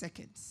minutes and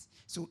seconds.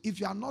 So if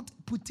you are not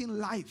putting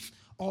life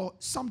or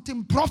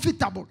something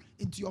profitable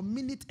into your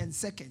minutes and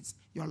seconds,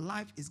 your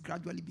life is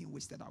gradually being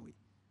wasted away.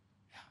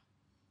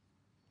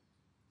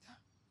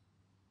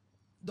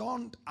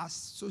 Don't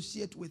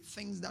associate with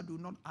things that do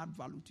not add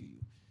value to you.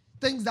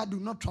 Things that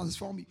do not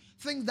transform you.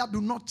 Things that do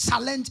not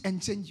challenge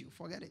and change you.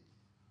 Forget it.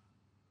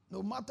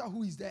 No matter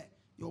who is there,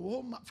 your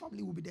whole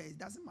family will be there. It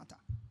doesn't matter.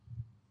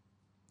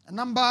 And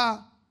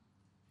number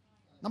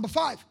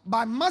 5,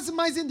 by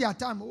maximizing their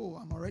time. Oh,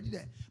 I'm already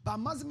there. By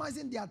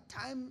maximizing their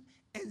time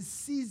and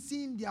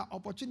seizing their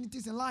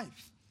opportunities in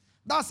life.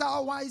 That's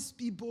how wise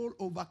people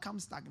overcome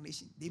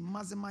stagnation. They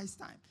maximize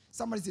time.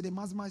 Somebody say they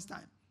maximize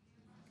time.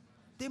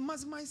 They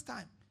maximize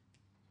time.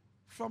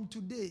 From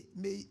today,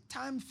 may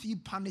time feel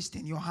punished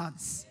in your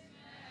hands. Amen.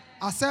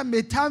 I said,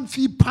 may time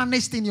feel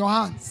punished in your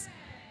hands.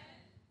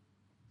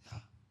 Yeah.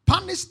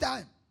 Punish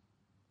time.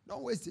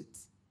 Don't waste it.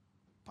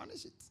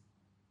 Punish it.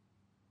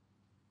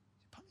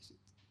 Punish it.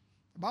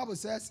 The Bible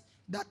says,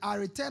 that I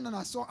returned and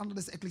I saw under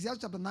this,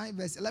 Ecclesiastes chapter 9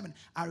 verse 11,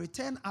 I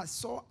returned, I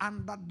saw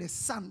under the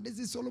sun. This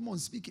is Solomon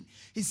speaking.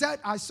 He said,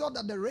 I saw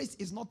that the race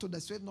is not to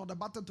the swift, nor the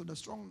battle to the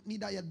strong,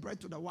 neither yet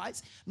bread to the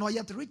wise, nor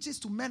yet riches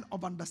to men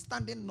of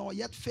understanding, nor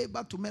yet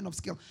favor to men of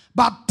skill,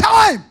 but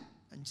time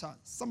and chance.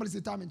 Somebody say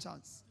time and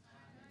chance.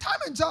 Time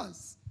and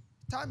chance.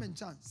 Time and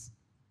chance.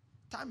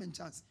 Time and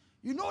chance.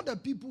 You know the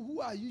people who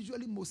are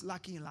usually most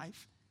lucky in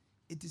life?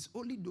 It is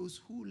only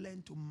those who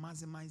learn to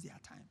maximize their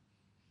time.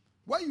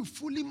 When you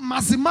fully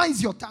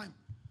maximize your time,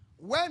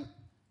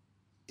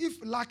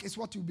 if luck is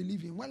what you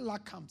believe in, when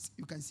luck comes,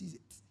 you can seize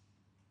it.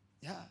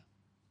 Yeah.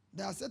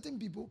 There are certain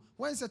people,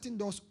 when certain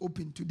doors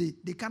open today,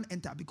 they can't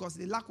enter because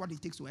they lack what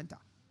it takes to enter.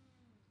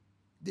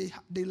 They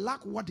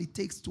lack what it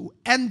takes to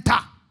enter.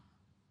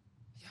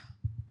 Yeah.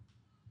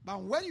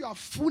 But when you are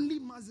fully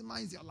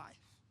maximize your life,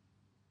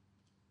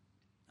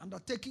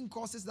 undertaking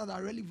courses that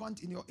are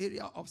relevant in your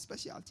area of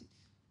specialty,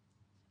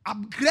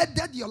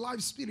 upgraded your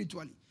life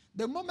spiritually,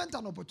 the moment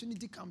an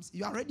opportunity comes,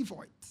 you are ready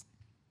for it.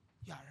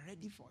 You are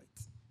ready for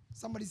it.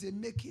 Somebody say,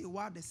 make hay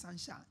while the sun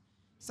shines.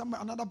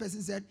 Another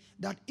person said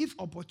that if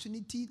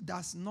opportunity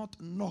does not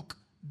knock,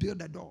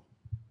 build a door.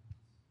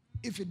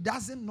 If it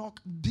doesn't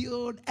knock,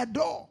 build a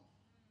door.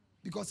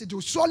 Because it will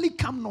surely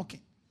come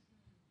knocking.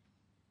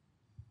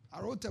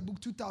 I wrote a book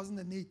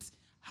 2008,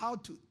 How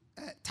to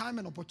Time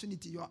and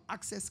Opportunity, Your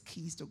Access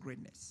Keys to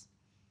Greatness.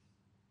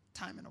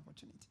 Time and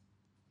opportunity.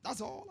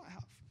 That's all I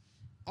have.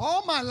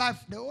 All my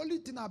life, the only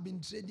thing I've been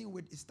trading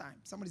with is time.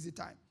 Somebody say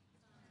time.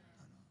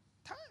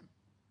 Time.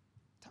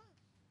 Time.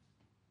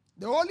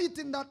 The only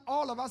thing that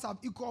all of us have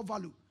equal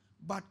value,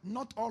 but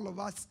not all of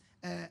us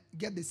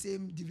get the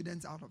same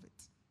dividends out of it.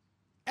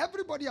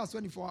 Everybody has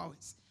 24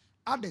 hours.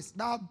 Others,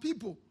 there are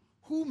people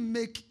who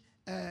make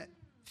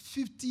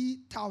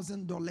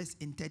 $50,000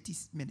 in 30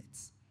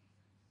 minutes.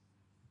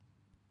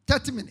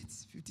 30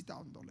 minutes,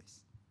 $50,000.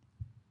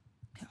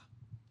 Yeah.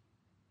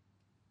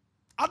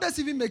 Others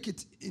even make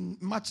it in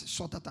much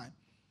shorter time.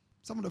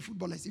 Some of the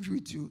footballers, if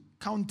you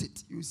count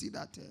it, you see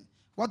that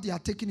what they are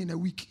taking in a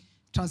week,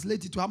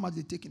 translate it to how much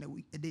they take in a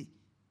day.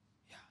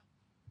 Yeah.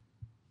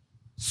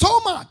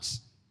 So much.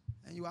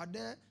 And you are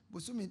there,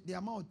 but the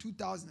amount of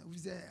 2,000, we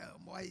say,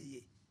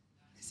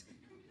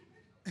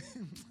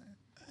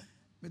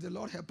 may the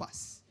Lord help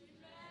us.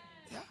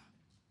 Yeah.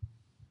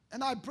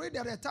 And I pray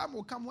that a time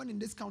will come when in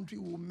this country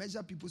we will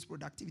measure people's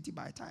productivity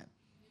by time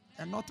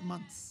and not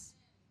months.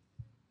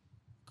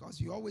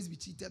 Because you always be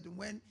cheated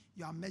when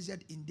you are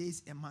measured in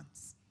days and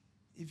months.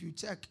 If you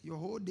check your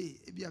whole day,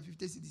 if you have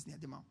 50 cities near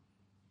the mouth.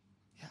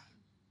 Yeah.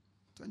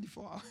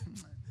 24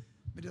 hours.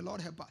 May the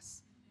Lord help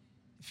us.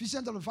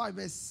 Ephesians 5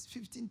 verse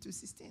 15 to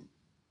 16.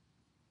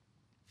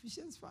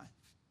 Ephesians 5.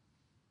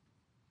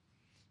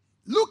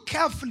 Look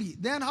carefully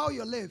then how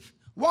you live.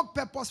 Walk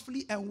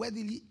purposefully and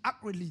worthily,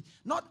 accurately,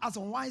 not as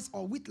unwise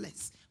or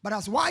witless, but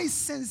as wise,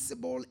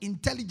 sensible,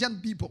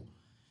 intelligent people.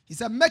 He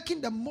said,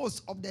 making the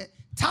most of the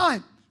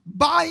time,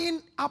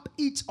 buying up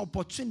each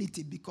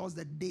opportunity because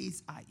the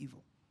days are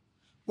evil.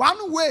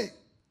 One way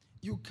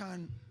you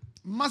can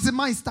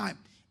maximize time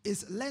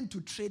is learn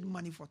to trade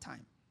money for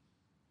time.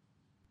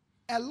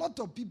 A lot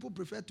of people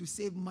prefer to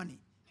save money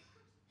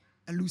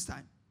and lose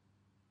time.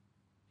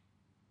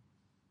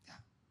 Yeah.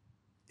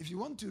 If you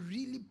want to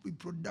really be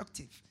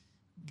productive,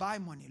 buy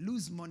money,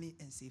 lose money,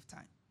 and save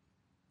time.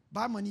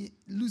 Buy money,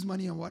 lose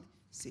money, and what?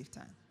 Save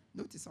time.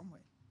 Notice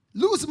somewhere.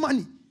 Lose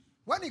money.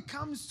 When it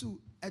comes to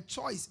a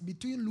choice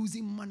between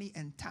losing money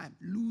and time,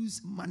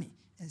 lose money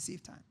and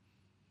save time.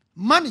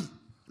 Money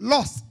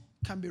lost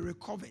can be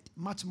recovered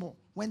much more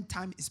when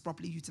time is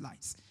properly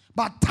utilized.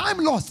 But time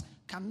lost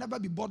can never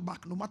be bought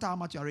back, no matter how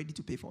much you are ready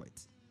to pay for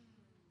it.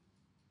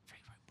 Very,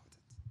 very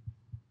important.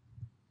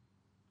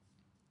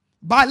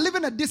 By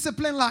living a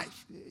disciplined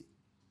life,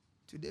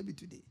 today be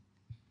today.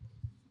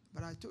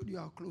 But I told you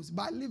I'll close.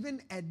 By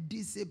living a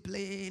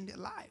disciplined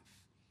life.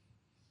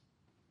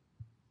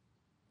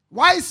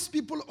 Wise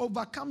people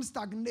overcome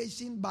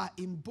stagnation by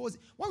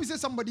imposing. When we say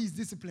somebody is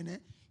disciplined,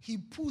 he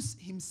puts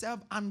himself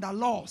under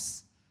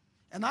laws.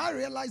 And I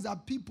realize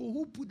that people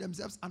who put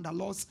themselves under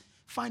laws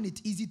find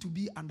it easy to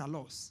be under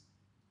laws.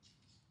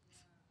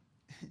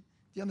 Do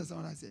you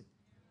understand what I said?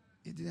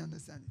 You didn't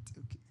understand it?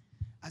 Okay.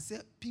 I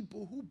said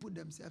people who put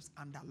themselves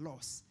under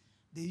laws,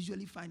 they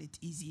usually find it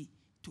easy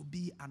to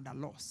be under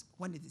laws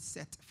when it is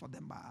set for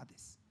them by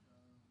others.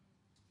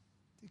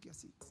 Take your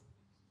seat.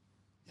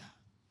 Yeah.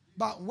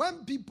 But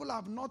when people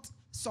have not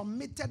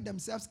submitted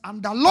themselves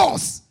under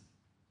laws,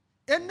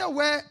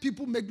 anywhere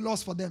people make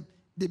laws for them,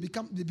 they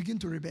begin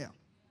to rebel.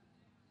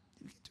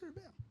 They begin to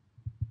rebel.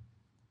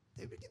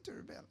 They begin to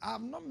rebel. I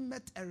have not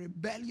met a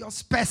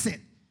rebellious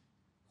person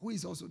who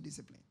is also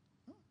disciplined.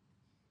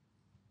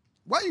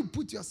 When you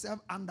put yourself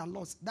under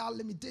laws, there are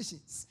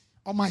limitations.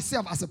 On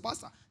myself as a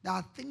pastor, there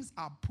are things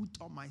I put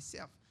on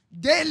myself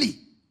daily.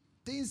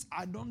 Things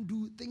I don't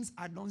do, things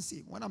I don't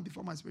say. When I'm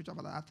before my spiritual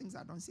father, there are things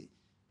I don't say.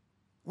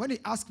 When he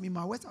asks me,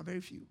 my words are very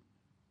few.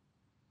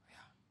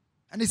 Yeah.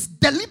 And it's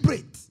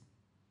deliberate.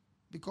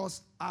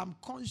 Because I'm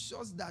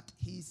conscious that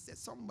he's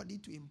somebody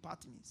to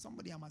impart me.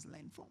 Somebody I must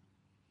learn from.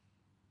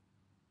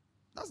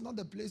 That's not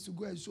the place to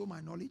go and show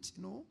my knowledge.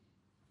 No.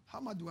 How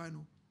much do I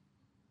know?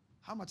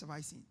 How much have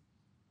I seen?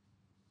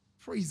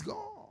 Praise God.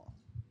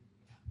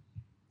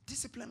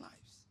 Discipline lives.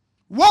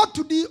 Woe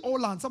to thee, O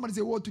land. Somebody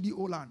say, woe to thee,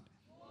 O land.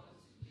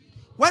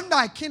 When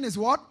thy king is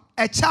what?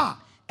 A child,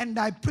 and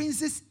thy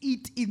princes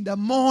eat in the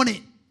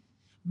morning.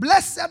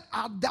 Blessed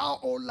art thou,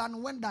 O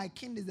land, when thy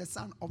king is the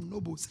son of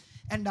nobles,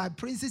 and thy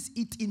princes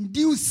eat in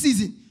due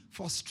season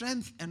for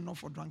strength and not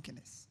for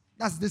drunkenness.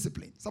 That's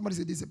discipline. Somebody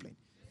say discipline.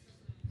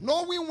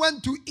 Knowing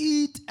when to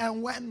eat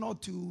and when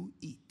not to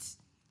eat.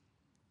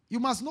 You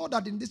must know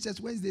that in this church,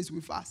 Wednesdays we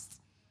fast.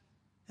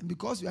 And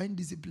because you are in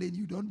discipline,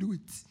 you don't do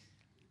it.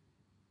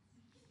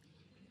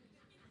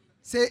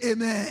 Say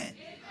amen. Amen.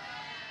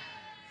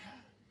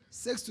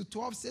 6 to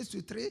 12, 6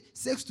 to 3,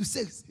 6 to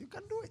 6. You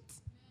can do it.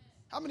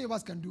 How many of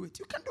us can do it?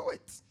 You can do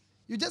it.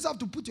 You just have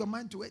to put your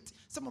mind to it.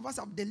 Some of us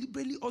have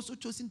deliberately also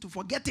chosen to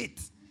forget it.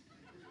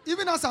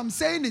 Even as I'm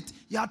saying it,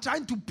 you are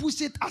trying to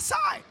push it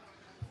aside.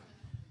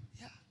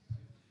 Yeah.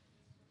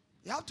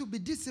 You have to be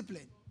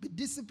disciplined. Be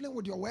disciplined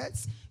with your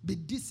words. Be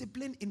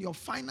disciplined in your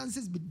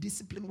finances. Be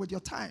disciplined with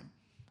your time.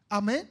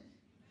 Amen?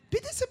 Be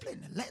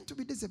disciplined. Learn to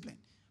be disciplined.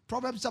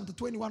 Proverbs chapter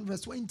 21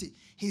 verse 20.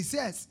 He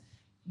says,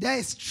 there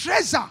is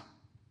treasure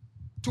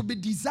to be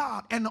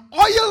desired and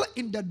oil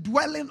in the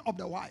dwelling of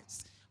the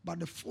wise, but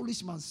the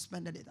foolish man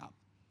spendeth it up.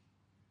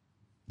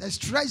 There's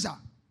treasure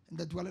in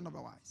the dwelling of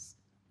the wise,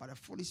 but the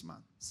foolish man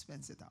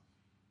spends it up.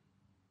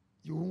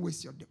 You won't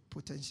waste your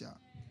potential.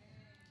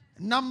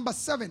 Number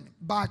 7,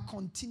 by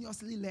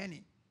continuously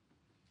learning.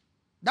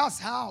 That's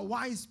how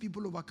wise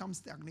people overcome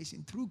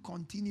stagnation, through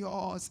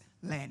continuous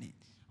learning.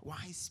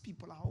 Wise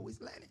people are always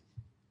learning.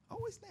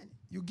 Always learning.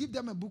 You give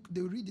them a book,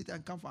 they read it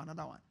and come for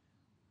another one.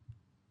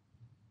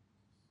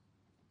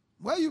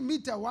 When you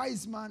meet a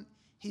wise man,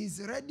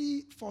 he's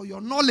ready for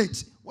your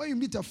knowledge. When you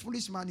meet a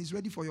foolish man, he's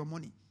ready for your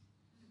money.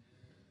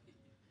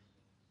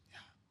 Yeah.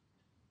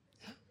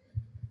 Yeah.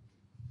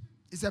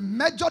 It's a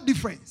major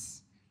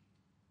difference.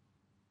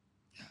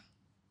 Yeah.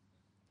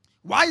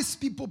 Wise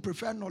people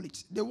prefer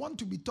knowledge. They want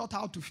to be taught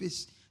how to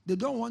fish. They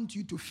don't want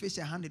you to fish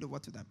and hand it over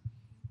to them.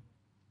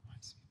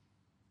 Wise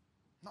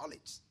people.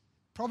 Knowledge.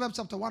 Proverbs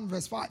chapter 1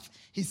 verse 5.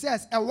 He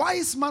says, a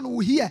wise man will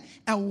hear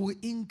and will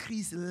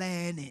increase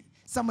learning.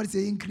 Somebody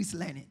say increase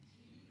learning.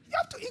 You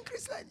have to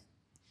increase learning.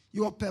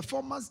 Your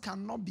performance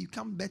cannot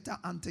become better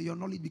until your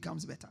knowledge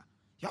becomes better.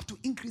 You have to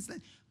increase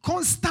learning.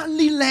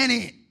 Constantly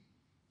learning.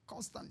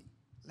 Constantly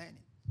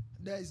learning.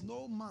 There is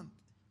no month,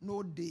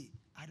 no day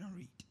I don't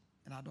read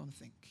and I don't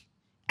think.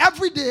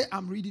 Every day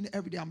I'm reading,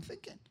 every day I'm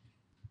thinking.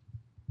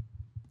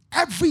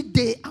 Every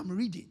day I'm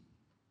reading.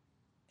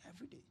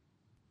 Every day.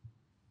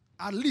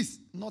 At least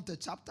not a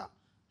chapter.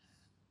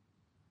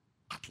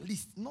 At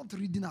least not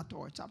reading at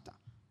all a chapter.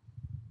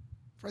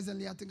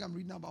 Presently, I think I'm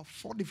reading about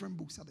 4 different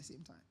books at the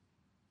same time.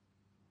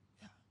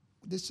 Yeah.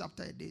 This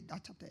chapter a day,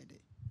 that chapter a day.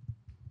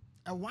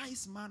 A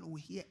wise man will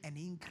hear and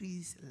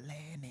increase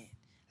learning.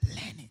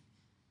 Learning.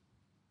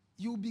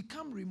 You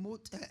become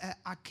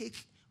archaic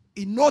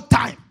in no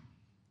time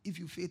if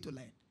you fail to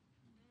learn.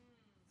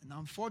 And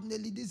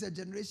unfortunately, this is a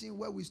generation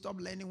where we stop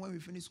learning when we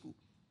finish school.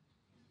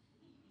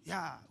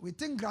 Yeah. We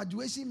think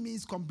graduation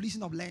means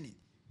completion of learning.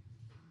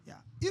 Yeah.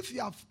 If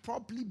you have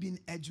properly been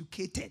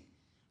educated,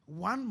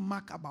 one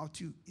mark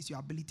about you is your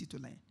ability to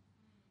learn.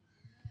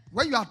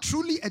 When you are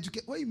truly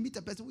educated, when you meet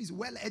a person who is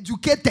well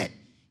educated,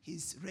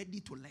 he's ready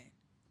to learn,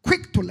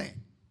 quick to learn.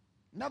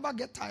 Never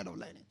get tired of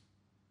learning.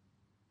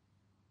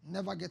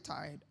 Never get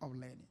tired of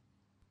learning.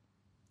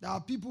 There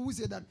are people who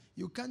say that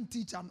you can't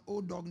teach an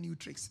old dog new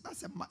tricks.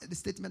 That's the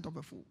statement of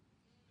a fool.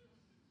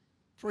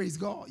 Praise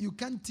God. You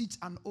can't teach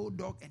an old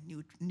dog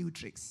new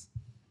tricks.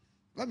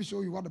 Let me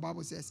show you what the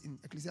Bible says in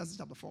Ecclesiastes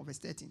chapter 4 verse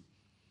 13.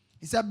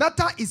 It said,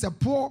 better is a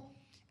poor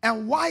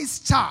and wise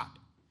child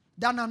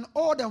than an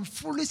old and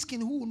foolish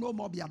king who will no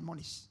more be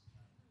admonished.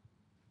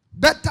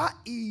 Better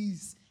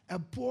is a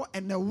poor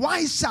and a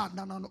wise child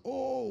than an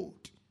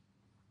old.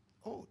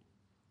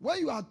 When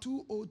you are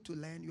too old to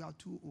learn, you are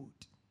too old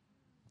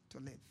to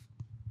live.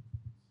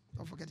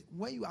 Don't forget it.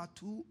 When you are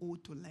too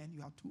old to learn,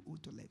 you are too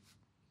old to live.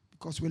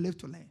 Because we live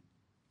to learn.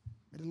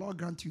 May the Lord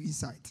grant you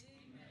insight.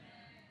 Amen.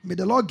 May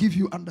the Lord give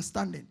you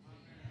understanding.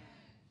 Amen.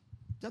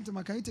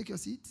 Gentlemen, can you take your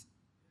seat?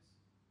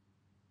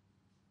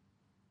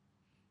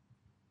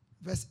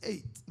 Verse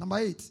 8. Number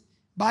 8.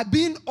 By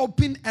being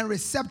open and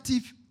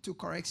receptive to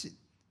correction.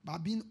 By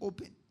being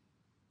open.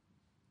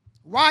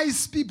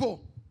 Wise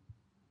people.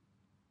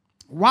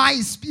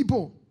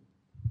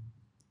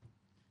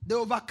 They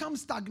overcome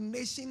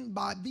stagnation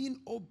by being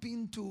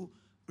open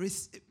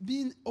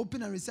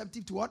and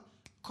receptive to what?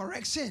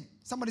 Correction.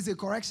 Somebody say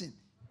correction.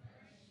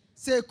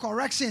 Say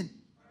correction.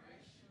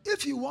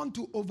 If you want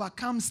to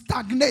overcome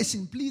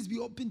stagnation, please be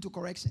open to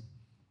correction.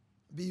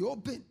 Be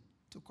open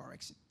to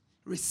correction.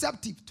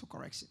 Receptive to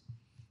correction.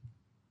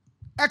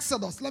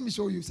 Exodus, let me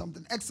show you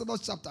something.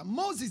 Exodus chapter.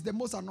 Moses, the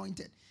most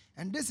anointed.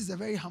 And this is a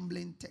very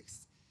humbling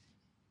text.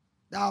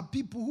 There are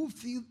people who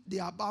feel they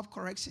are above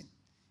correction.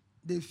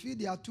 They feel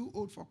they are too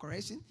old for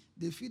correction.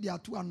 They feel they are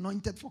too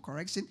anointed for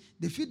correction.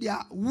 They feel they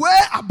are way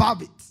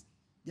above it.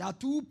 They are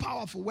too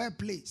powerful, well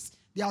placed.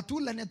 They are too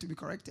learned to be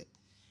corrected.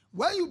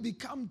 When you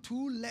become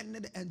too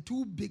learned and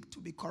too big to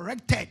be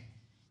corrected,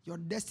 your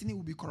destiny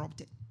will be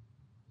corrupted.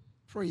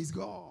 Praise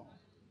God.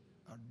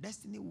 Your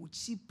destiny will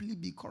cheaply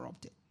be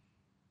corrupted.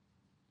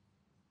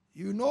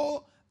 You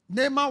know,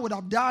 Naaman would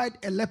have died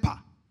a leper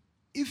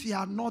if he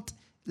had not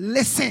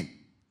listened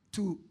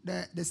to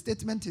the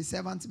statement his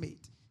servants made.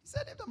 He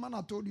said, if the man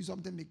had told you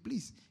something big,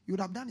 please, you would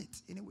have done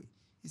it anyway.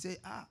 He said,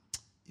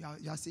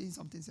 you are saying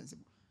something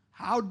sensible.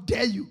 How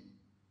dare you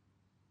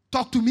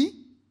talk to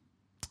me?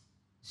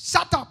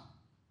 Shut up.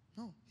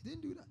 No, he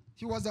didn't do that.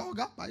 He was the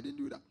ogre, but he didn't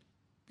do that.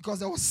 Because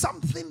there was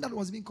something that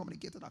was being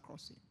communicated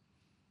across him.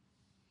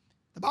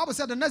 The Bible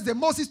said the next day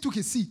Moses took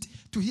his seat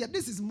to hear.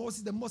 This is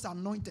Moses, the most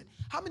anointed.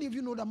 How many of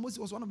you know that Moses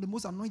was one of the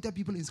most anointed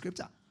people in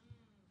Scripture?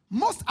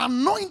 Most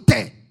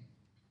anointed.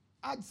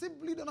 I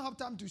simply don't have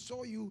time to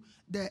show you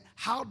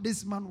how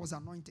this man was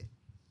anointed.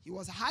 He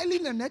was highly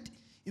learned.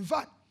 In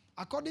fact,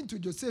 according to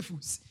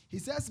Josephus, he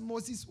says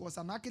Moses was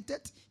an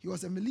architect, he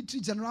was a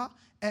military general,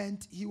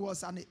 and he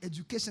was an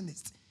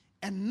educationist.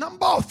 A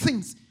number of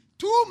things.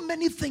 Too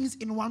many things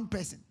in one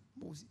person,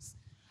 Moses.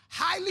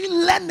 Highly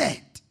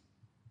learned.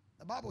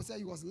 The Bible says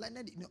he was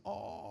learned in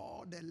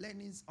all the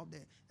learnings of the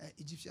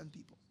Egyptian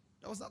people.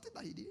 There was nothing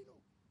that he didn't know.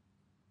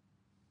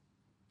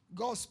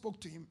 God spoke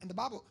to him. And the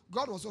Bible,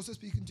 God was also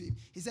speaking to him.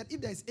 He said,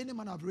 if there is any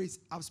man I've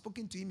raised, I've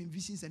spoken to him in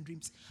visions and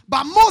dreams.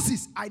 But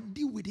Moses, I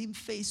deal with him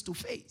face to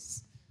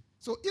face.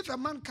 So if a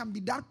man can be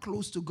that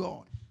close to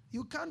God,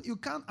 you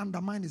can't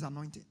undermine his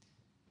anointing.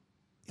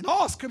 In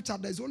all Scripture,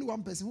 there's only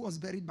one person who was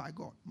buried by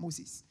God,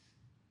 Moses.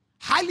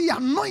 Highly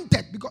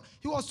anointed, because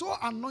he was so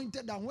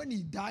anointed that when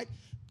he died,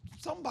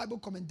 some Bible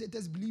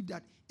commentators believe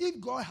that if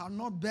God had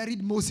not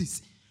buried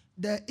Moses,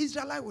 the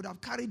Israelites would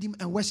have carried him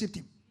and worshipped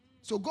him.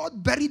 So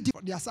God buried him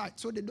on their side,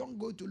 so they don't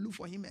go to look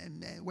for him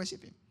and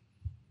worship him.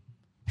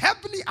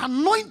 Heavily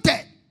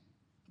anointed,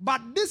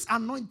 but this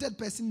anointed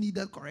person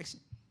needed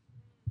correction.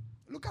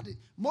 Look at it.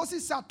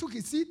 Moses took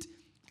his seat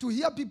to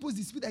hear people's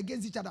dispute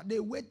against each other. They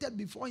waited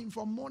before him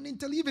from morning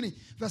till evening.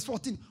 Verse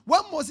 14.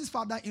 When Moses'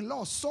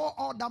 father-in-law saw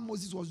all that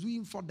Moses was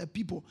doing for the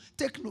people,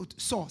 take note,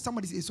 saw.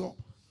 Somebody say saw.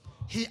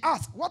 He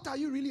asked, what are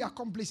you really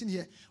accomplishing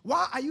here?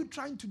 Why are you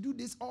trying to do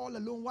this all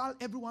alone while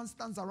everyone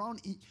stands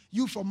around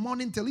you from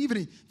morning till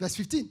evening? Verse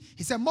 15.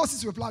 He said,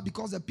 Moses replied,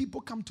 because the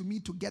people come to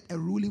me to get a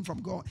ruling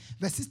from God.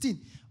 Verse 16.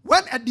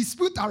 When a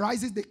dispute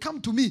arises, they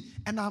come to me,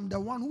 and I'm the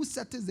one who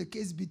settles the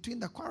case between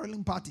the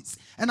quarreling parties.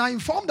 And I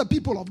inform the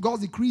people of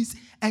God's decrees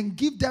and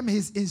give them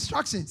his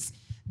instructions.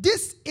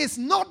 This is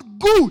not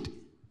good.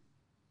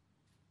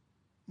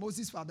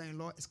 Moses'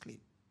 father-in-law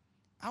exclaimed.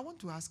 I want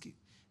to ask you,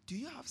 do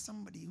you have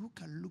somebody who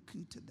can look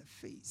you to the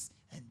face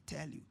and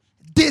tell you,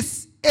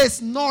 this is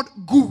not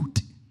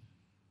good?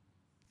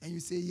 And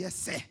you say, yes,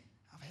 sir,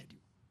 I've heard you.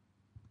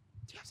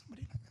 Do you have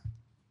somebody like that? Do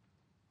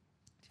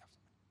you have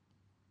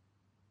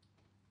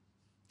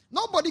somebody?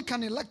 Nobody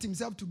can elect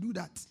himself to do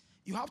that.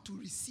 You have to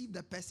receive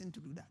the person to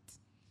do that.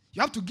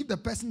 You have to give the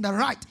person the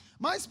right.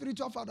 My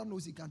spiritual father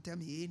knows he can tell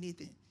me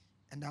anything.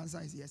 And the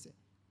answer is yes, sir.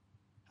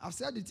 I've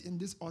said it in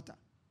this altar,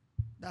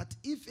 that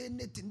if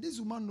anything, this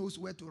woman knows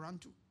where to run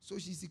to. So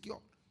she's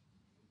secure.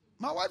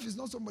 My wife is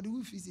not somebody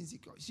who feels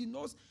insecure. She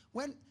knows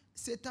when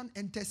Satan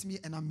enters me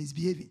and I'm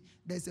misbehaving,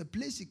 there's a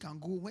place she can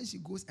go. When she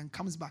goes and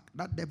comes back,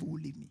 that devil will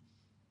leave me.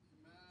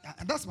 Yeah,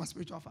 and that's my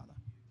spiritual father.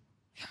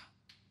 Yeah.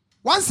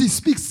 Once he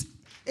speaks,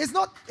 it's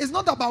not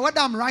about whether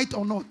I'm right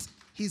or not.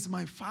 He's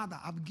my father.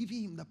 I've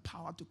given him the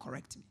power to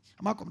correct me.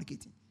 Am I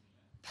communicating?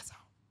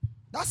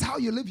 That's how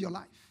you live your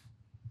life.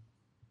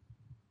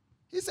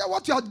 He said,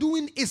 what you are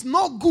doing is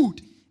not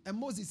good. And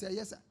Moses said,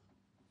 yes, sir.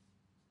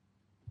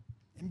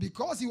 And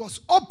because he was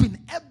open,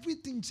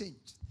 everything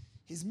changed.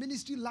 His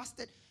ministry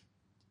lasted.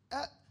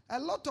 A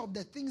lot of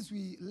the things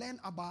we learn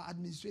about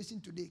administration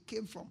today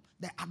came from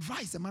the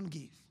advice a man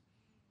gave.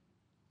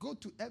 Go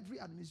to every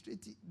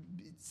administrative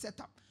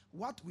setup.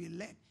 What we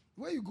learn.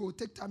 Where you go,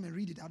 take time and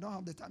read it. I don't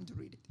have the time to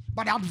read it.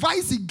 But the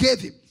advice he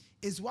gave him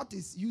is what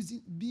is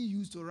being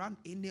used to run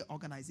any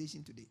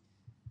organization today.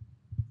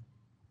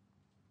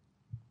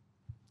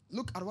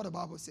 Look at what the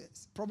Bible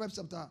says. Proverbs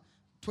chapter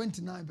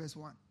 29, verse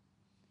 1.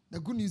 The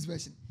Good News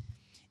Version.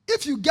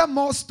 If you get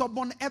more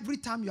stubborn every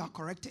time you are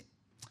corrected,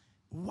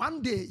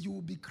 one day you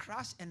will be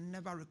crushed and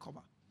never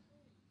recover.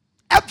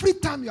 Every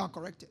time you are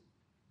corrected.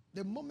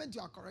 The moment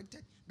you are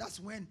corrected, that's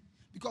when.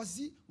 Because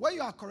see, when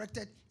you are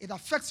corrected, it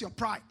affects your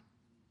pride.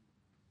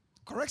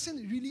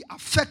 Correction really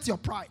affects your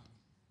pride.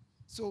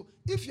 So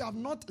if you have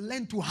not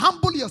learned to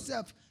humble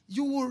yourself,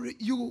 you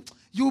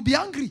will be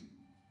angry.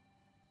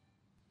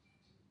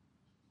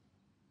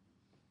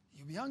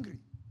 You'll be angry.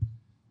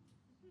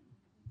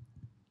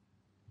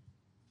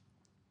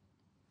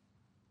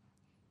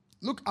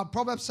 Look at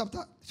Proverbs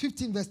chapter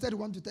 15, verse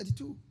 31 to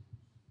 32.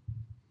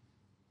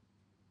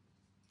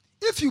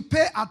 If you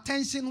pay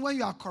attention when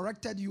you are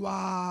corrected, if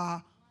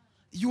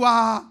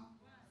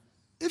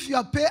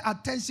you pay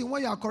attention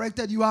when you are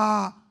corrected, you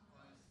are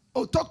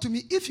Oh, talk to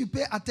me. If you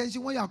pay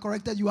attention when you are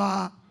corrected, you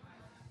are.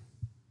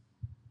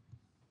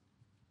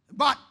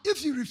 But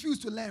if you refuse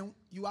to learn,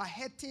 you are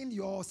hurting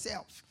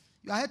yourself.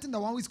 You are hurting the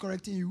one who is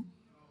correcting you.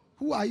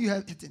 Who are you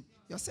hurting?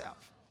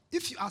 Yourself.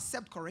 If you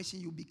accept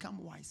correction, you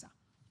become wiser.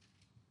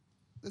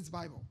 That's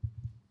Bible.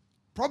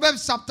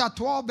 Proverbs chapter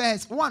 12,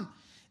 verse 1.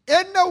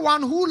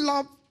 Anyone who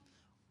love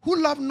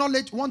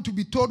knowledge want to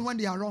be told when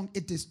they are wrong.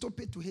 It is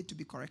stupid to hate to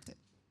be corrected.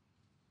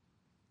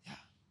 Yeah,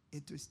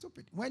 it is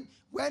stupid. When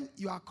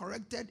you are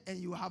corrected and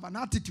you have an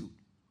attitude,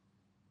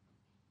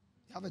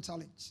 you have a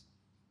challenge.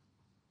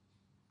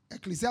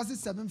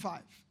 Ecclesiastes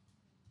 7:5.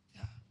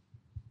 Yeah.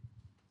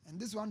 And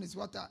this one is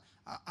what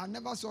I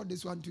never saw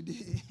this one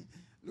today.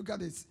 Look at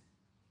this.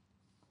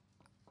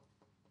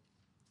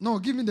 No,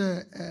 give me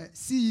the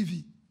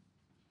CEV.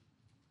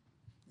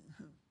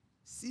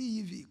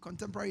 CEV,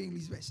 Contemporary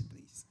English Version,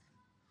 please.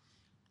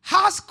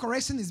 Harsh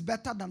correction is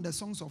better than the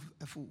songs of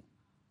a fool.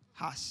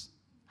 Harsh.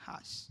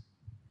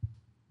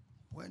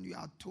 When you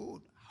are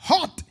told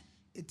hot,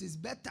 it is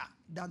better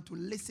than to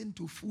listen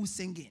to fool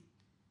singing.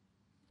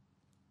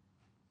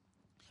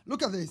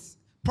 Look at this.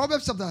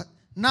 Proverbs chapter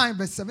 9,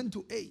 verse 7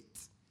 to 8.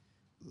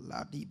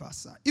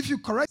 If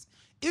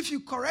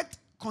you correct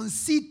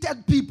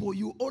conceited people,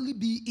 you will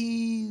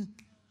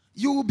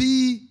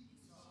be.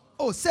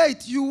 Oh, say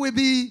it. You will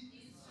be.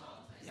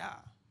 Yeah.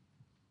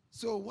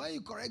 So when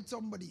you correct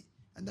somebody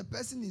and the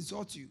person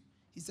insults you,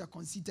 he's a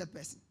conceited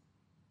person.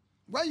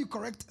 When you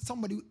correct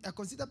somebody, a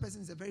conceited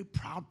person is a very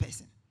proud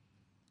person.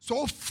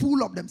 So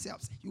full of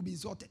themselves, you'll be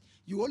insulted.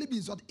 You will only be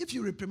insulted. If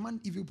you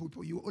reprimand evil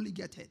people, you will only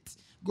get hurt.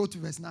 Go to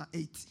verse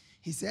 8.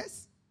 He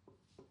says,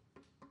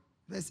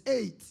 verse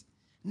 8,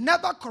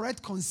 never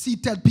correct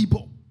conceited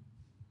people.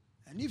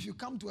 And if you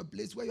come to a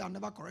place where you are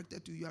never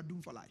corrected to, you are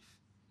doomed for life.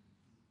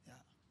 Yeah.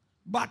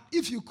 But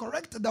if you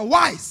correct the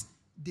wise,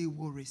 they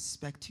will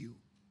respect you.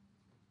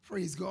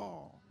 Praise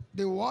God.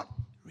 They will what?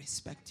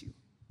 Respect you.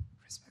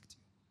 Respect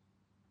you.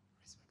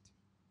 Respect you.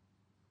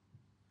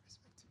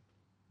 Respect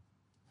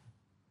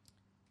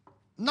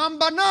you.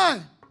 Number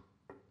 9.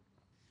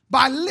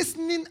 By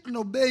listening and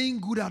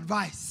obeying good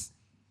advice.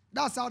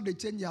 That's how they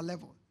change their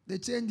level. They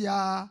change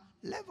their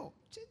level.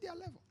 Change their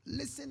level.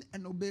 Listen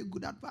and obey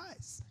good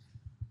advice.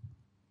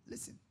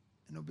 Listen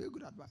and obey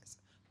good advice.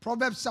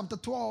 Proverbs chapter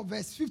 12,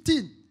 verse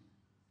 15.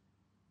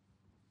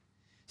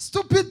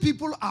 Stupid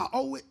people are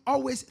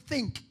always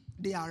think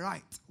they are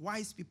right.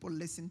 Wise people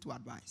listen to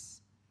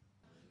advice.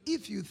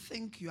 If you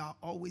think you are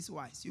always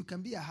wise, you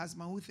can be a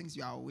husband who thinks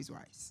you are always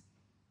wise.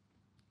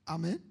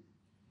 Amen?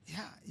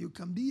 Yeah, you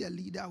can be a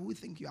leader who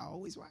thinks you are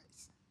always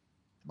wise.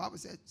 The Bible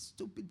says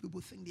stupid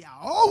people think they are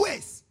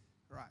always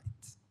right.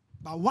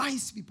 But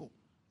wise people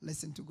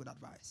listen to good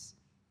advice.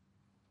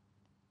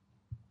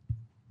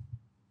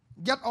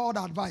 Get all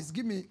the advice.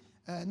 Give me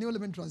New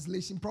Living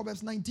Translation,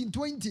 Proverbs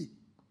 19:20.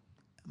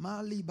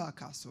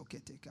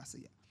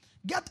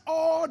 Get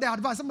all the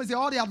advice. Somebody say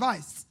all the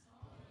advice.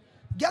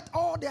 Get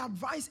all the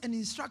advice and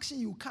instruction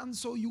you can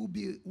so you will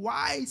be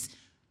wise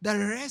the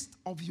rest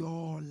of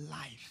your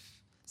life.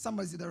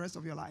 Somebody say the rest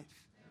of your life.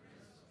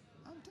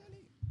 I'm telling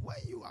you, when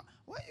you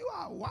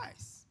are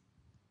wise,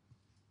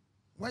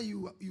 when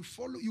you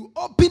follow, you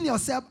open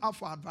yourself up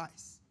for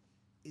advice,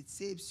 it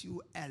saves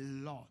you a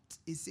lot.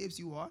 It saves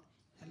you what?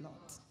 A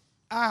lot.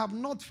 I have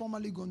not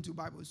formally gone to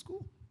Bible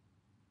school.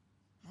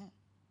 No.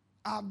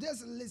 I have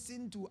just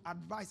listened to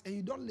advice, and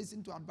you don't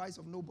listen to advice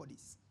of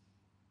nobodies.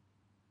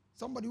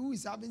 Somebody who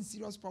is having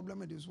serious problem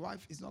with his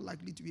wife is not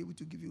likely to be able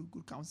to give you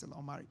good counsel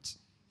on marriage.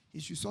 He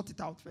should sort it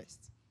out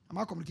first. Am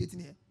I communicating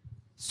here?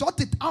 Sort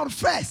it out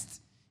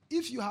first.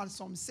 If you had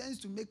some sense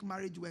to make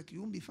marriage work,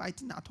 you won't be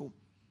fighting at home.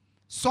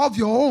 Solve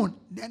your own,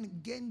 then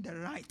gain the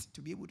right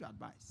to be able to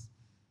advise.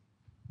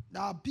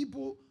 There are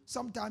people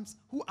sometimes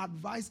who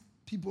advise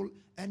people,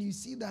 and you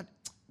see that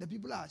the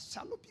people are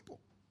shallow people.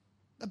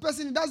 The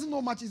person doesn't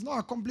know much, he's not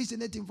accomplished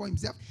anything for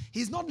himself.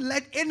 He's not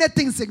led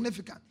anything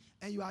significant.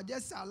 And you are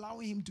just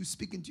allowing him to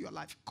speak into your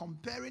life,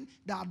 comparing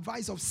the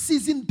advice of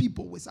seasoned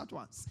people with such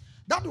ones.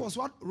 That was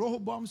what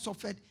Rehoboam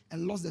suffered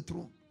and lost the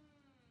throne.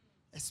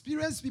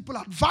 Experienced people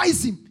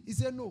advise him. He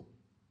said no.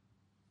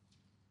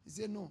 He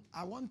said no.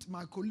 I want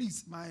my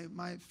colleagues,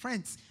 my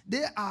friends.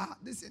 They are,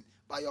 listen,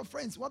 but your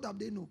friends, what have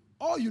they know?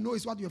 All you know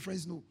is what your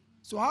friends know.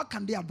 So how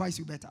can they advise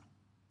you better?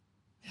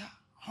 Yeah.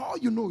 All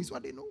you know is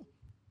what they know.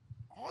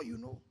 All you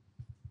know.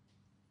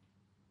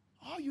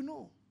 All you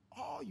know.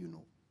 All you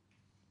know.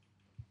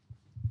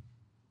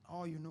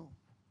 All you know.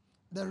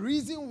 The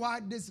reason why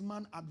this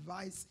man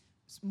advised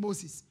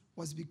Moses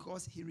was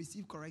because he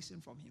received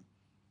correction from him.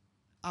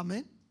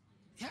 Amen?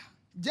 Yeah.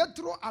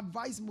 Jethro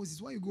advised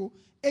Moses. When you go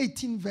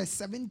 18 verse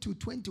 7 to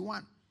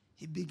 21,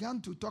 he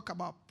began to talk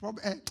about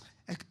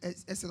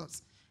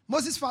Exodus.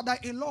 Moses'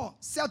 father-in-law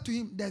said to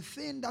him, the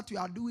thing that you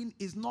are doing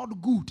is not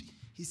good.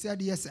 He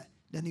said, yes, sir.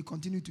 Then he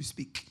continued to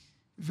speak.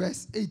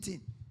 Verse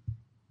 18.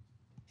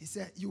 He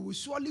said, you will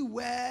surely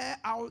wear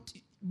out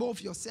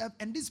both yourself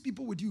and these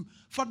people with you,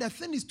 for the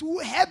thing is too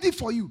heavy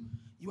for you.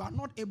 You are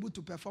not able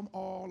to perform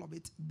all of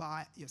it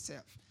by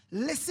yourself.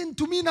 Listen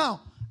to me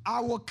now. I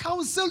will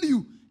counsel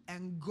you.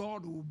 and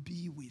God will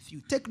be with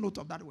you. Take note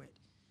of that word.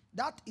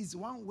 That is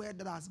one word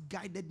that has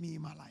guided me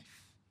in my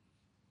life.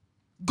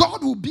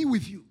 God will be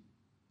with you.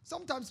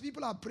 Sometimes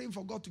people are praying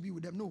for God to be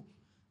with them. No.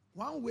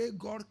 One way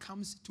God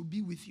comes to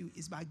be with you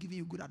is by giving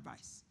you good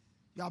advice.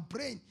 You are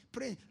praying,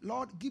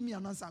 Lord, give me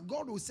an answer.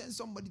 God will send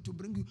somebody to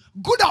bring you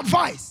good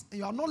advice. And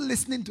you are not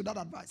listening to that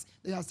advice.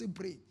 Then you are still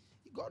praying.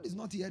 God is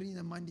not hearing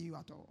and minding you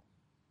at all.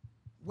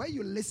 When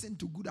you listen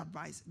to good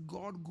advice,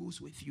 God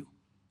goes with you.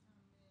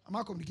 Am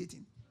I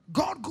communicating?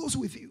 God goes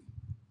with you.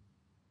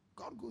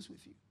 God goes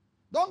with you.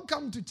 Don't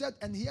come to church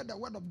and hear the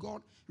word of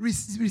God,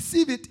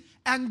 receive it,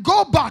 and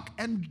go back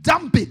and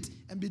dump it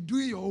and be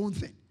doing your own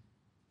thing.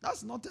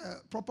 That's not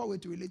a proper way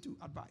to relate to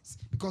advice,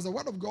 because the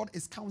word of God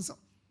is counsel.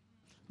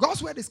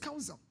 God's word is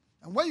counsel.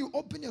 And when you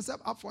open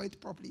yourself up for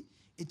it properly,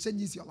 it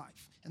changes your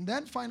life. And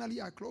then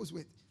finally, I close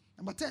with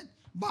number 10.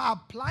 By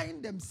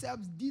applying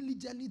themselves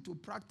diligently to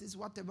practice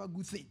whatever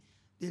good thing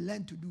they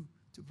learn to do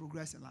to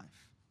progress in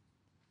life.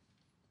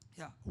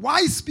 Yeah.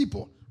 Wise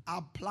people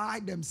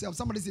apply themselves.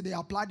 Somebody say they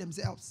apply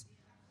themselves.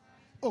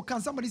 Oh,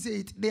 can somebody say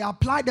it? They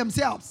apply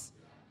themselves.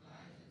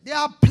 They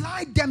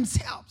apply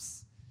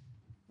themselves.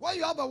 When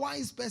you have a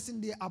wise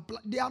person,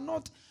 they are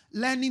not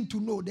learning to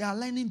know. They are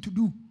learning to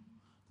do.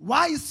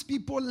 Wise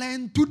people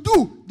learn to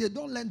do. They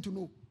don't learn to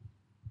know.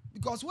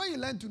 Because when you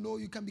learn to know,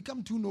 you can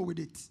become too know with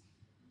it.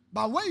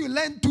 But when you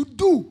learn to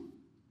do,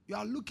 you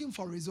are looking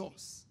for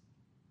results.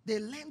 They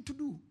learn to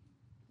do.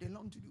 They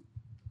learn to do.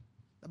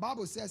 The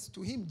Bible says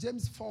to him,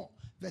 James 4,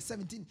 verse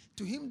 17,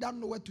 to him that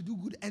knoweth to do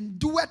good and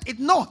doeth it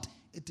not,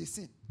 it is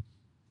sin.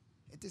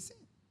 It is sin.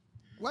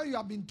 When you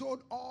have been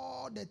told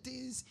all the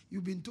things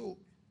you've been told,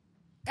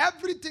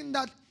 everything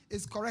that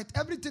is correct,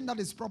 everything that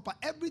is proper,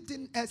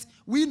 everything else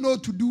we know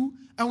to do,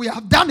 and we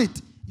have done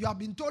it, you have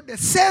been told the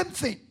same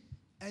thing,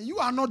 and you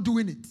are not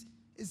doing it.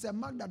 It's a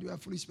mark that you are a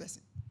foolish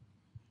person.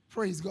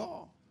 Praise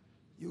God.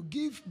 You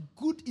give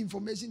good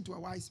information to a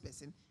wise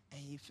person, and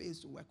he fails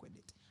to work with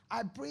it.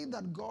 I pray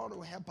that God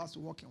will help us to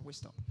walk in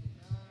wisdom.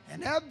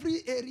 And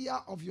every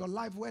area of your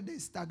life where there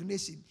is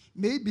stagnation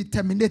may be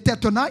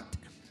terminated tonight.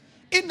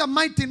 In the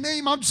mighty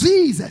name of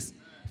Jesus.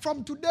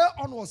 From today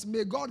onwards,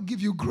 may God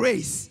give you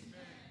grace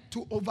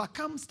to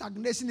overcome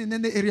stagnation in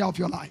any area of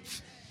your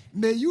life.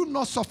 May you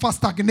not suffer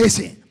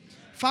stagnation.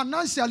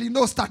 Financially,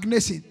 no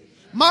stagnation.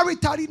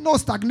 Maritally, no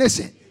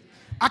stagnation.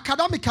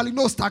 Academically,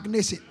 no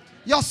stagnation.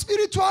 Your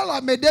spiritual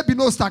life, may there be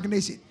no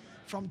stagnation.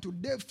 From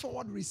today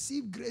forward,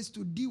 receive grace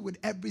to deal with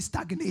every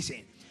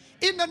stagnation.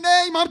 In the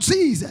name of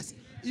Jesus,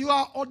 you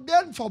are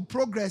ordained for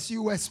progress.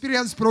 You will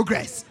experience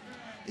progress.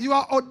 You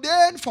are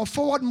ordained for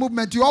forward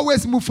movement. You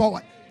always move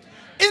forward.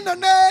 In the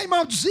name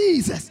of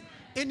Jesus,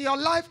 in your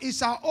life, it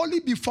shall only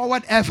be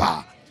forward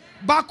ever.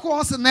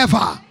 Backwards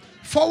never.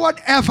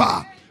 Forward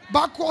ever.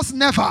 Backwards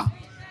never.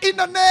 In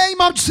the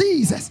name of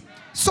Jesus,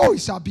 so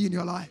it shall be in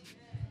your life.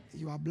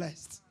 You are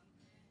blessed.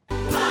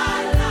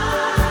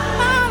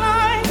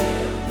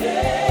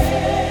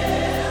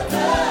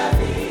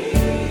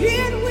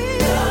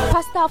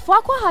 Pastor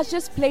Fuakwa has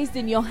just placed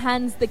in your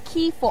hands the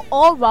key for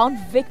all-round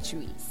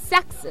victory,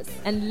 success,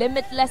 and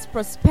limitless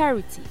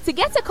prosperity. To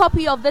get a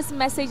copy of this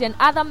message and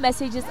other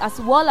messages as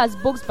well as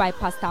books by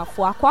Pastor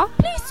Fuakwa,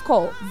 please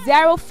call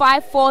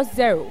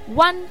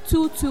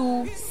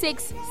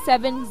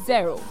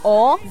 0540-122-670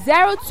 or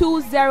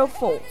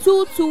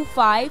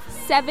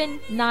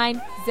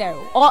 0204-225-790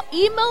 or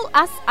email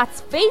us at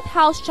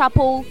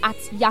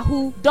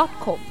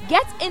faithhousechapel@yahoo.com.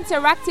 Get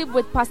interactive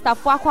with Pastor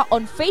Fuakwa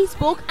on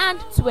Facebook and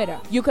Twitter.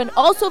 You can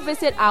also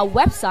visit our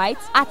website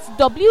at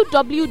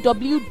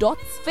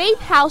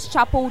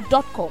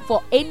www.faithhousechapel.com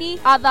for any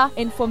other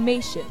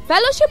information.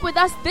 Fellowship with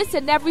us this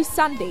and every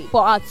Sunday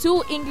for our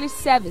 2 English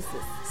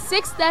services.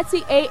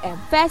 6:30 a.m.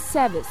 first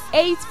service,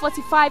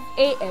 8:45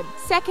 a.m.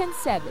 second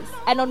service,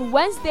 and on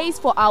Wednesdays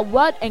for our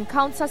word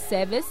encounter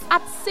service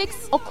at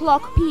 6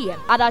 o'clock p.m.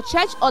 at our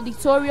church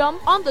auditorium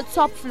on the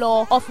top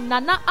floor of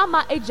Nana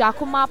Ama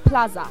Ejakuma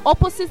Plaza,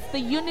 opposite the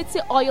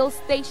Unity Oil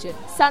Station,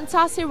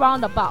 Santasi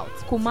Roundabout,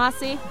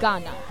 Kumasi,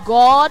 Ghana.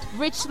 God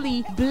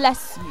richly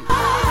bless you.